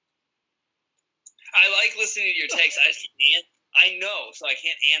 I like listening to your takes. I know, so I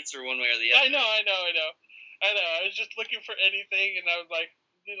can't answer one way or the other. I know. I was just looking for anything, and I was like,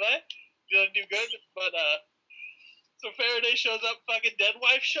 did I do good? But so Faraday shows up, fucking Dead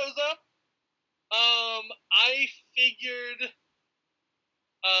Wife shows up. I figured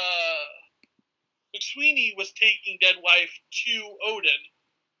McSweeney was taking Dead Wife to Odin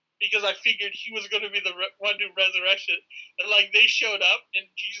because I figured he was going to be the one to resurrection. And like they showed up, and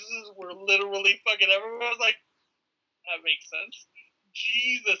Jesus were literally fucking everywhere. I was like, that makes sense.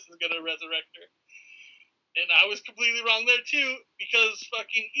 Jesus is going to resurrect her. And I was completely wrong there too, because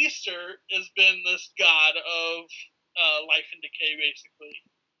fucking Easter has been this god of life and decay, basically.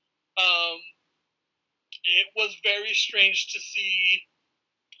 It was very strange to see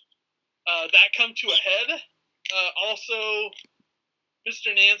that come to a head. Also,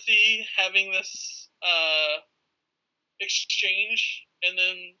 Mr. Nancy having this exchange, and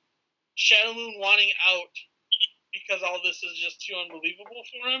then Shadow Moon wanting out because all this is just too unbelievable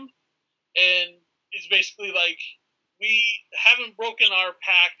for him. And he's basically like, we haven't broken our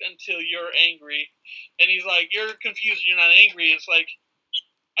pact until you're angry. And he's like, you're confused, you're not angry. It's like,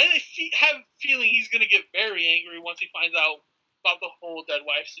 I have a feeling he's going to get very angry once he finds out about the whole Dead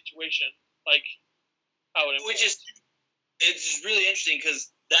Wife situation. Like, how it Which is, it's really interesting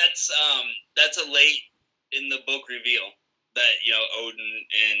because that's a late in the book reveal that, you know, Odin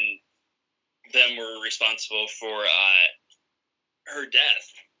and them were responsible for her death.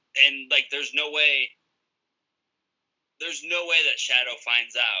 And, like, there's no way that Shadow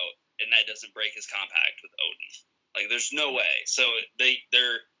finds out and that doesn't break his compact with Odin. Like, there's no way. So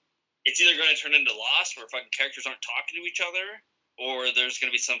it's either going to turn into Lost where fucking characters aren't talking to each other, or there's going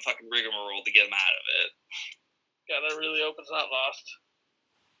to be some fucking rigmarole to get them out of it. Yeah, that really opens not Lost.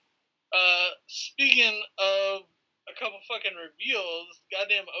 Speaking of a couple fucking reveals,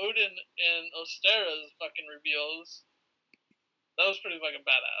 goddamn Odin and Ostera's fucking reveals, that was pretty fucking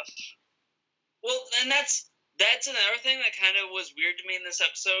badass. Well, and that's another thing that kind of was weird to me in this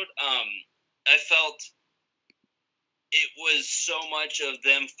episode. I felt it was so much of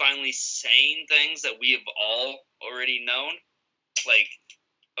them finally saying things that we have all already known. Like,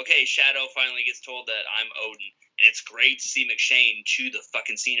 okay, Shadow finally gets told that I'm Odin, and it's great to see McShane chew the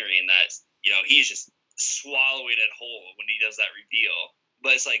fucking scenery in that, you know, he's just swallowing it whole when he does that reveal.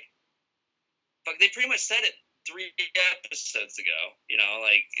 But it's like, they pretty much said it 3 episodes ago. You know,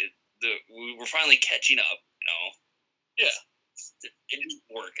 like we were finally catching up. You know, yeah, it didn't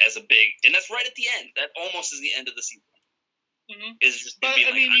work as a big, and that's right at the end. That almost is the end of the season. Mm-hmm. Is just but being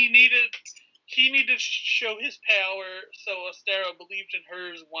I mean, he needed to show his power, so Astera believed in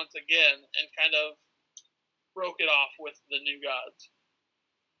hers once again, and kind of broke it off with the new gods.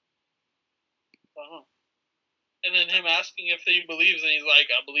 And then him asking if he believes, and he's like,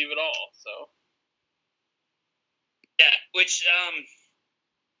 "I believe it all." So yeah, which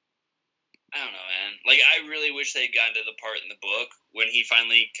I don't know, man. Like, I really wish they'd gotten to the part in the book when he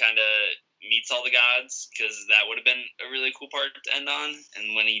finally kind of meets all the gods, because that would have been a really cool part to end on,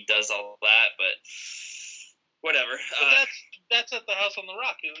 and when he does all that, but whatever. But that's at the House on the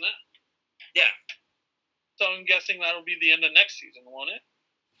Rock, isn't it? Yeah. So I'm guessing that'll be the end of next season, won't it?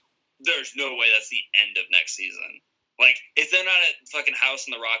 There's no way that's the end of next season. Like, if they're not at fucking House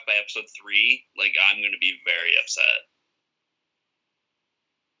on the Rock by episode 3, like, I'm going to be very upset.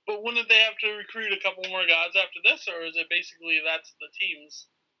 But wouldn't they have to recruit a couple more gods after this, or is it basically that's the teams?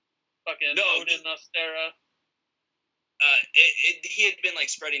 Fucking Odin, Astera. He had been like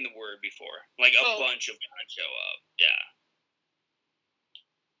spreading the word before, like a bunch of gods show up. Yeah.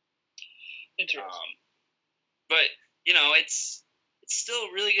 Interesting. But you know, it's still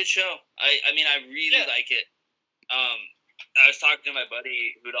a really good show. I mean, I really like it. I was talking to my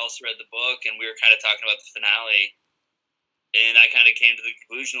buddy who'd also read the book, and we were kind of talking about the finale, and I kind of came to the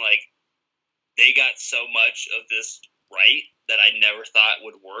conclusion like they got so much of this right that I never thought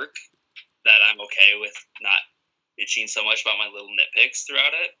would work that I'm okay with not bitching so much about my little nitpicks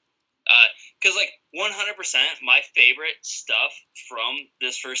throughout it. Because, like, 100%, my favorite stuff from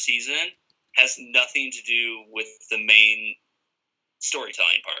this first season has nothing to do with the main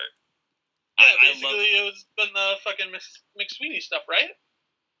storytelling part. Yeah, basically it was been the fucking McSweeney stuff, right?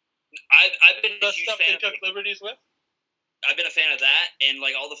 I've been the stuff they took liberties with. I've been a fan of that, and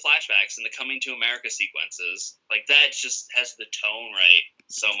like all the flashbacks and the Coming to America sequences, like that just has the tone right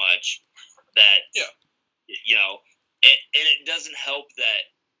so much that you know, and it doesn't help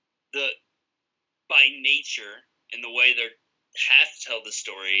that by nature in the way they have to tell the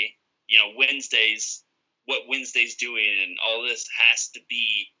story, you know, what Wednesday's doing and all this has to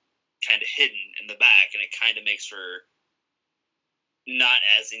be kind of hidden in the back, and it kind of makes for not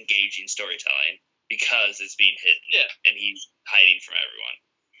as engaging storytelling because it's being hidden. Yeah. And he's hiding from everyone.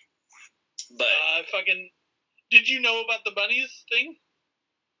 But did you know about the bunnies thing?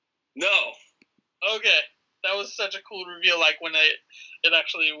 No. Okay. That was such a cool reveal, like when it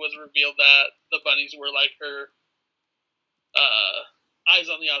actually was revealed that the bunnies were like her eyes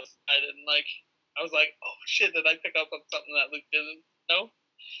on the outside, and like I was like, oh shit, did I pick up on something that Luke didn't know?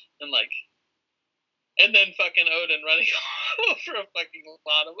 And then fucking Odin running over a fucking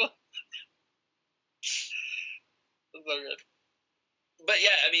lot of them. That's so good. But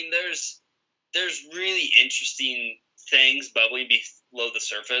yeah, I mean, there's really interesting things bubbling below the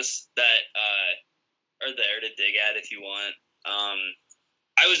surface that are there to dig at if you want.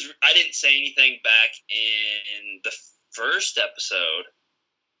 I didn't say anything back in the first episode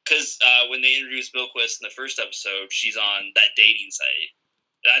because when they introduced Bilquis in the first episode, she's on that dating site.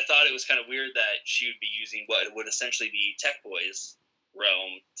 And I thought it was kind of weird that she would be using what would essentially be Tech Boy's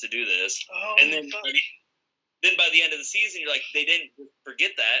realm to do this. Oh, and then by the end of the season, you're like, they didn't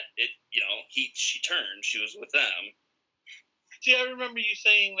forget that. She turned. She was with them. See, I remember you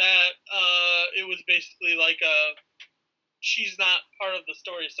saying that it was basically like she's not part of the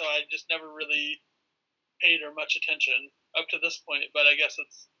story, so I just never really paid her much attention up to this point. But I guess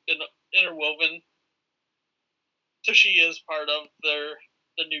it's interwoven. So she is part of the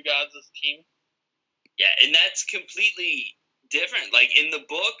New Gods' team. Yeah, and that's completely different. Like in the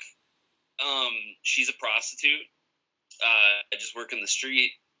book, she's a prostitute. I just work in the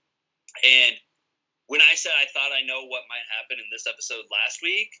street. And when I said I thought I know what might happen in this episode last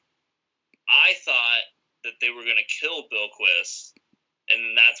week, I thought that they were going to kill Bilquis, and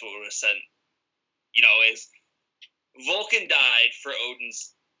then that's what would have said. You know, is Vulcan died for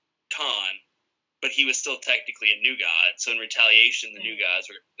Odin's con, but he was still technically a new god. So in retaliation, the new gods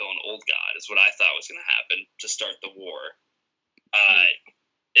were going to kill an old god, is what I thought was going to happen to start the war.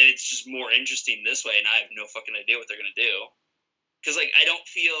 And it's just more interesting this way, and I have no fucking idea what they're going to do. Because, like, I don't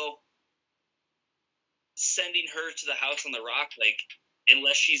feel sending her to the House on the Rock, like,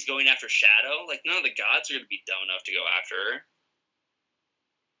 unless she's going after Shadow, like, none of the gods are going to be dumb enough to go after her.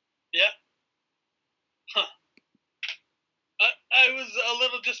 Yeah. Huh. I was a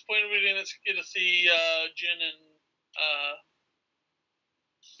little disappointed we didn't get to see Jin and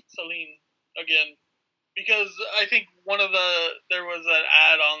Selene again. because I think there was an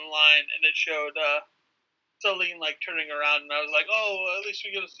ad online and it showed Celine like turning around, and I was like, oh, at least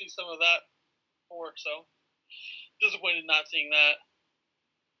we get to see some of that more. So disappointed not seeing that.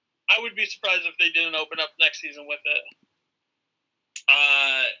 I would be surprised if they didn't open up next season with it.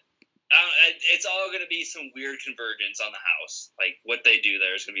 It's all going to be some weird convergence on the house. Like, what they do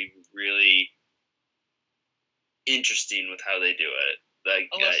there is going to be really interesting with how they do it. Like,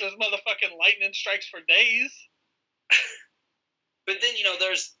 unless there's motherfucking lightning strikes for days. But then, you got,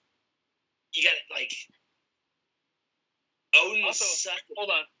 like, Odin also, hold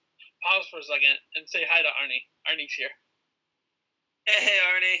on. Pause for a second and say hi to Arnie. Arnie's here. Hey,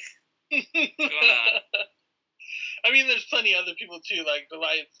 Arnie. What's going on? I mean, there's plenty of other people, too, like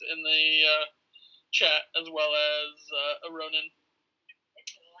Delights in the chat, as well as Ronan.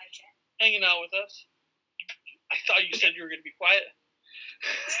 Hanging out with us. I thought you said you were going to be quiet.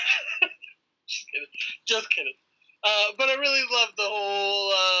 Just kidding. But I really love the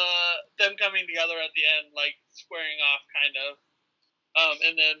whole them coming together at the end, like squaring off, kind of.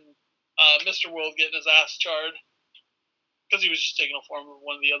 And then Mr. World getting his ass charred because he was just taking a form of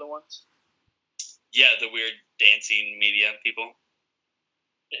one of the other ones. Yeah, the weird dancing media people.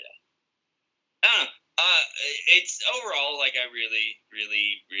 Yeah. I don't know. It's overall, like, I really,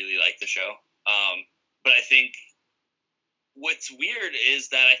 really, really like the show. But I think what's weird is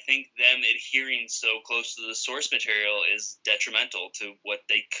that I think them adhering so close to the source material is detrimental to what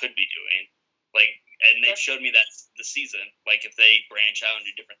they could be doing. Like, and they've showed me that this season. Like, if they branch out and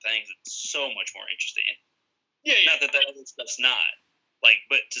do different things, it's so much more interesting. Yeah. Not that other stuff's not. Like,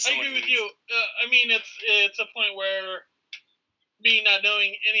 but to someone, I agree with you. I mean, it's a point where me not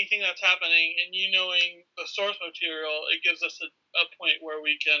knowing anything that's happening and you knowing the source material, it gives us a point where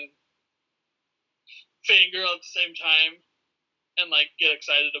we can fangirl at the same time and like get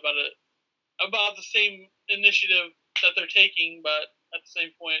excited about it, about the same initiative that they're taking, but at the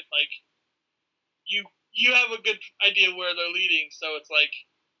same point, like you have a good idea where they're leading, so it's like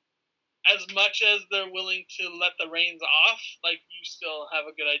as much as they're willing to let the reins off, like you still have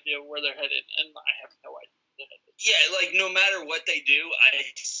a good idea where they're headed, and I have no idea where they're headed. Yeah, like no matter what they do, I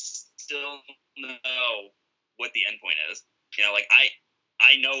still know what the end point is. Like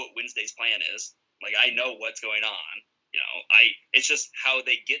I know what Wednesday's plan is. Like I know what's going on. It's just how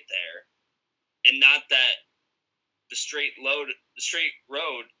they get there, and not that the straight road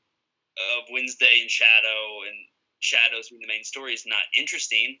of Wednesday and Shadows being the main story is not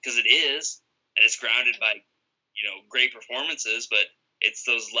interesting, because it is, and it's grounded by great performances, but it's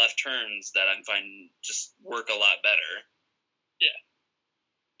those left turns that I'm finding just work a lot better.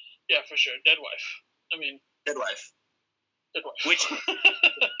 Yeah, for sure. Dead Wife. Which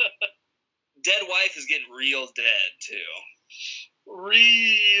Dead Wife is getting real dead too.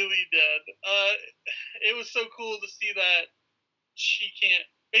 Really dead. It was so cool to see that she can't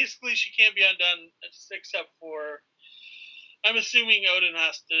be undone except for, I'm assuming Odin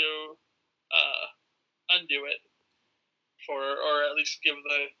has to undo it or at least give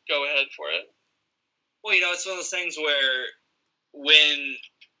the go ahead for it. Well, it's one of those things where when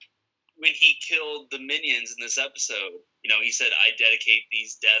he killed the minions in this episode, he said, I dedicate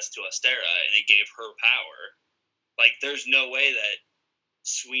these deaths to Astera, and it gave her power. Like, there's no way that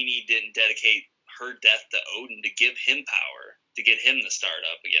Sweeney didn't dedicate her death to Odin to give him power, to get him to start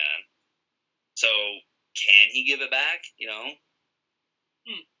up again. So, can he give it back,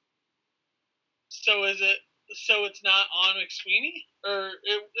 So it's not on McSweeney? Or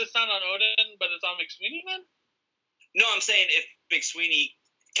it's not on Odin, but it's on McSweeney then? No, I'm saying if McSweeney...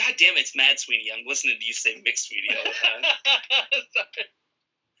 God damn it, it's Mad Sweeney. I'm listening to you say McSweeney all the time. Sorry.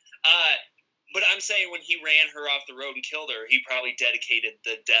 But I'm saying when he ran her off the road and killed her, he probably dedicated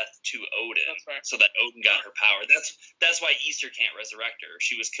the death to Odin. That's right. So that Odin got her power. That's why Easter can't resurrect her.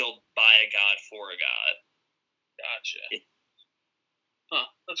 She was killed by a god for a god. Gotcha. Huh,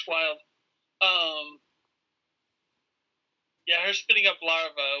 that's wild. Yeah, her spitting up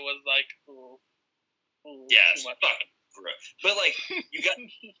larva was like, ooh, yeah, it's fucking gross. But like, you got,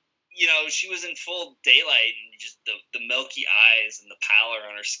 she was in full daylight, and just the milky eyes and the pallor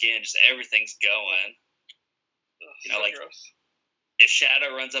on her skin, just everything's going. So like, gross. If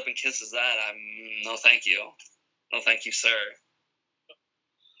Shadow runs up and kisses that, no thank you. No thank you, sir.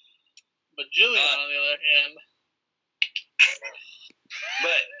 But Jillian, on the other hand.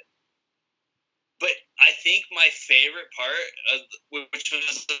 But I think my favorite part, which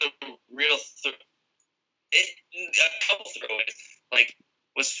was the real, a couple throwaways, like,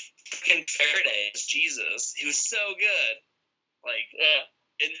 was fucking Faraday's Jesus. He was so good. Like, yeah.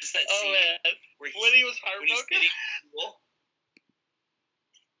 And just that scene when he was heartbroken.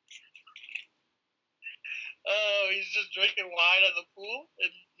 he's just drinking wine at the pool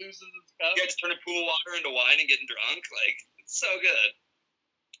and loses his cup. Yeah, just turning pool water into wine and getting drunk. Like, it's so good.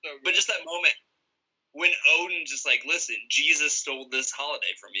 But just that moment when Odin just like, listen, Jesus stole this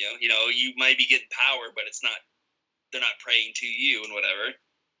holiday from you. You know, you might be getting power, but it's not. They're not praying to you and whatever.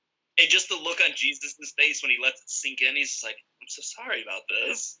 And just the look on Jesus' face when he lets it sink in, he's just like, I'm so sorry about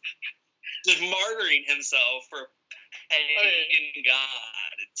this. Just martyring himself for pagan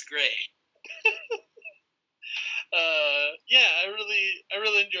God. It's great. Yeah, I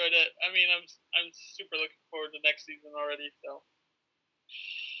really enjoyed it. I mean, I'm super looking forward to next season already. So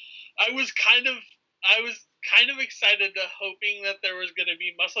I was kind of excited, hoping that there was going to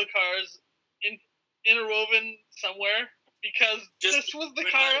be muscle cars interwoven somewhere, because this was the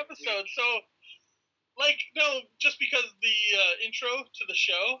car episode. So, like, no, just because the intro to the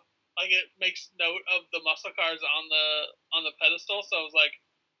show, like, it makes note of the muscle cars on the pedestal. So I was like,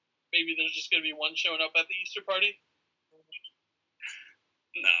 maybe there's just going to be one showing up at the Easter party.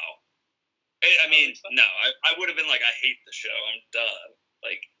 No. I mean, no. I would have been like, I hate the show. I'm done.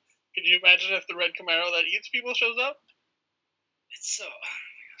 Like, could you imagine if the red Camaro that eats people shows up? It's so.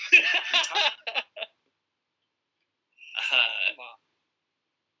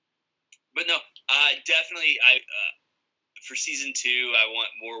 But no, definitely. For season 2, I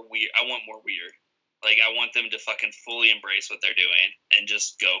want more weird. Like, I want them to fucking fully embrace what they're doing and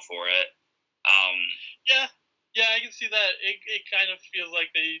just go for it. Yeah, I can see that. It kind of feels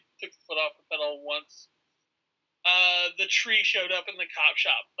like they took the foot off the pedal once. The tree showed up in the cop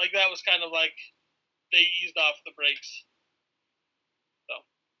shop. Like, that was kind of like they eased off the brakes. So,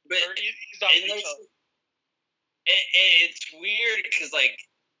 but eased off the it's weird because, like,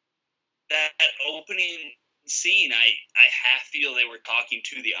 that opening scene, I half feel they were talking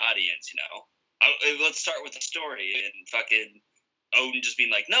to the audience. You know, let's start with the story and fucking Odin just being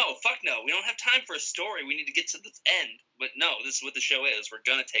like, no, fuck no, we don't have time for a story. We need to get to the end. But no, this is what the show is. We're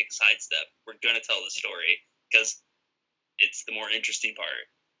going to take a sidestep. We're going to tell the story because it's the more interesting part.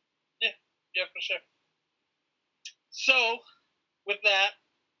 Yeah, for sure. So, with that,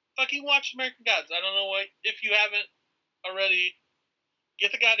 fucking watch American Gods. I don't know if you haven't already,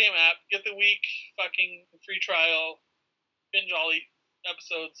 get the goddamn app, get the week fucking free trial, binge all 8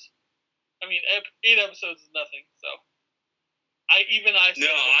 episodes. I mean, 8 episodes is nothing, so.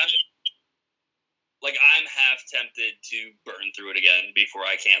 I'm half tempted to burn through it again before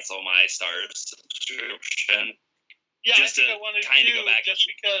I cancel my Starz subscription. Yeah, just I want to kind of go back. Just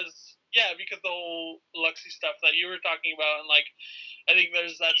because the whole Luxy stuff that you were talking about, and like, I think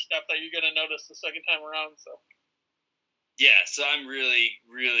there's that stuff that you're gonna notice the second time around. So. Yeah, so I'm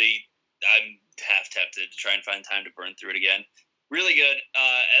I'm half tempted to try and find time to burn through it again. Really good.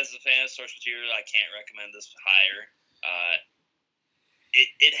 As a fan of source material, I can't recommend this higher.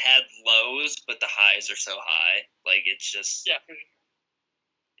 It had lows, but the highs are so high. Like, it's just, you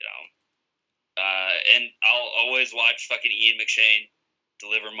know. And I'll always watch fucking Ian McShane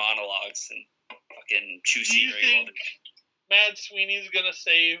deliver monologues and fucking chew scenery. Mad Sweeney's gonna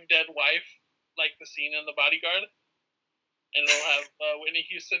save dead wife, like the scene in The Bodyguard, and it'll have Whitney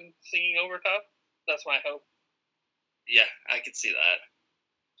Houston singing over top? That's my hope. Yeah, I could see that.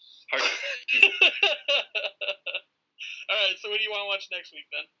 Hard. All right, so what do you want to watch next week,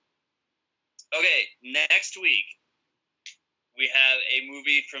 then? Okay, next week we have a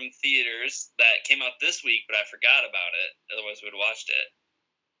movie from theaters that came out this week, but I forgot about it. Otherwise, we would have watched it.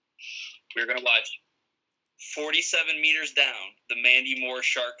 We're going to watch 47 Meters Down, the Mandy Moore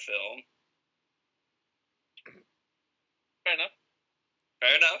shark film. Fair enough.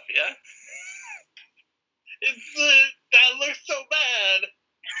 Fair enough, yeah. That looks so bad.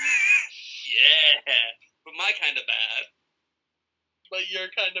 Yeah, but my kind of bad. But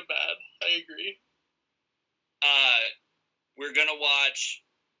you're kind of bad. I agree. We're gonna watch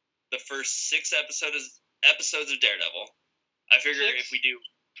the first 6 episodes of Daredevil. I figure 6?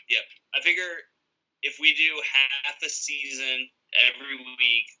 if we do half a season every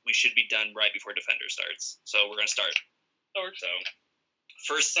week, we should be done right before Defender starts. So we're gonna start. That works. So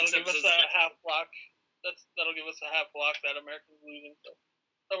first 6 episodes. That'll give us a half block. That'll give us a half block that American's losing. So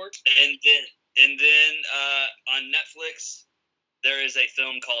that works. And then on Netflix, there is a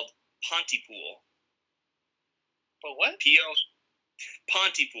film called Pontypool. But what?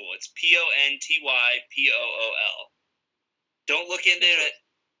 Pontypool. It's Pontypool. Don't look into it.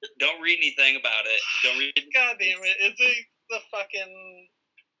 Don't read anything about it. Don't read. God damn it! Is it the fucking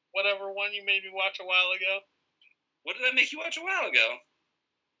whatever one you made me watch a while ago? What did I make you watch a while ago?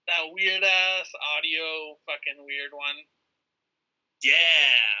 That weird ass audio fucking weird one.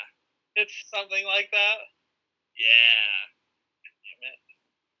 Yeah. It's something like that. Yeah. Damn it.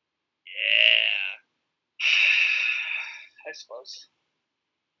 Yeah. I suppose.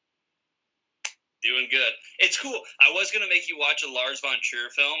 Doing good. It's cool. I was gonna make you watch a Lars von Trier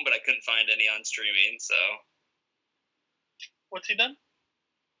film, but I couldn't find any on streaming. So. What's he done?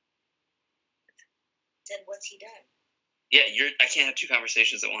 Said, what's he done? Yeah, I can't have two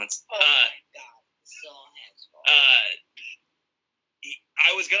conversations at once. Oh my god, this is all Han's fault.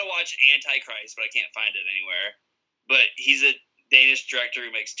 I was gonna watch Antichrist, but I can't find it anywhere. But he's a Danish director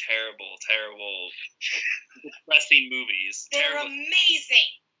who makes terrible, depressing movies. They're amazing.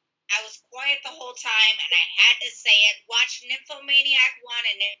 I was quiet the whole time, and I had to say it. Watch Nymphomaniac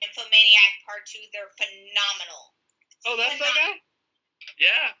 1 and Nymphomaniac Part 2. They're phenomenal. Oh, that's that guy?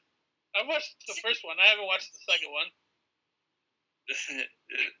 Yeah. I watched the first one. I haven't watched the second one.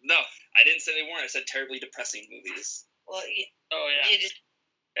 No, I didn't say they weren't. I said terribly depressing movies. Well, oh, yeah.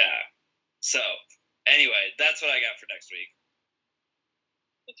 Yeah. So, anyway, that's what I got for next week.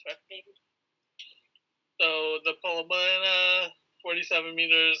 That's fair. So, the Pullman, 47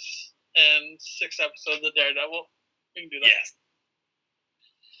 meters, and 6 episodes of Daredevil. We can do that. Yes.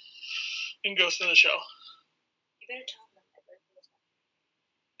 And Ghost in the Shell. You better tell them my birthday was on.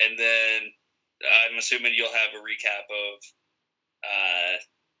 And then I'm assuming you'll have a recap of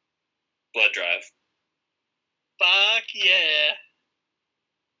Blood Drive. Fuck yeah.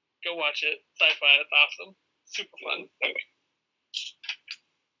 Go watch it. Sci-fi. It's awesome. Super fun.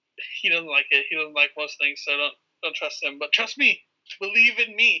 He doesn't like it. He doesn't like most things, so don't trust him. But trust me. Believe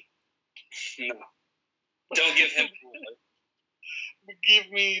in me. No. Don't give him power.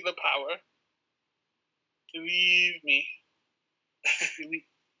 Give me the power. Believe me.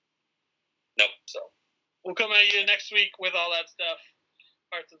 Nope. So we'll come at you next week with all that stuff.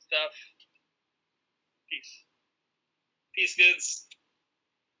 Parts and stuff. Peace. Peace, goods.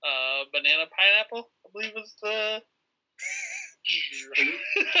 Banana pineapple, I believe was the...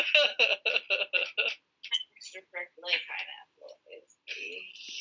 Extra correct pineapple is the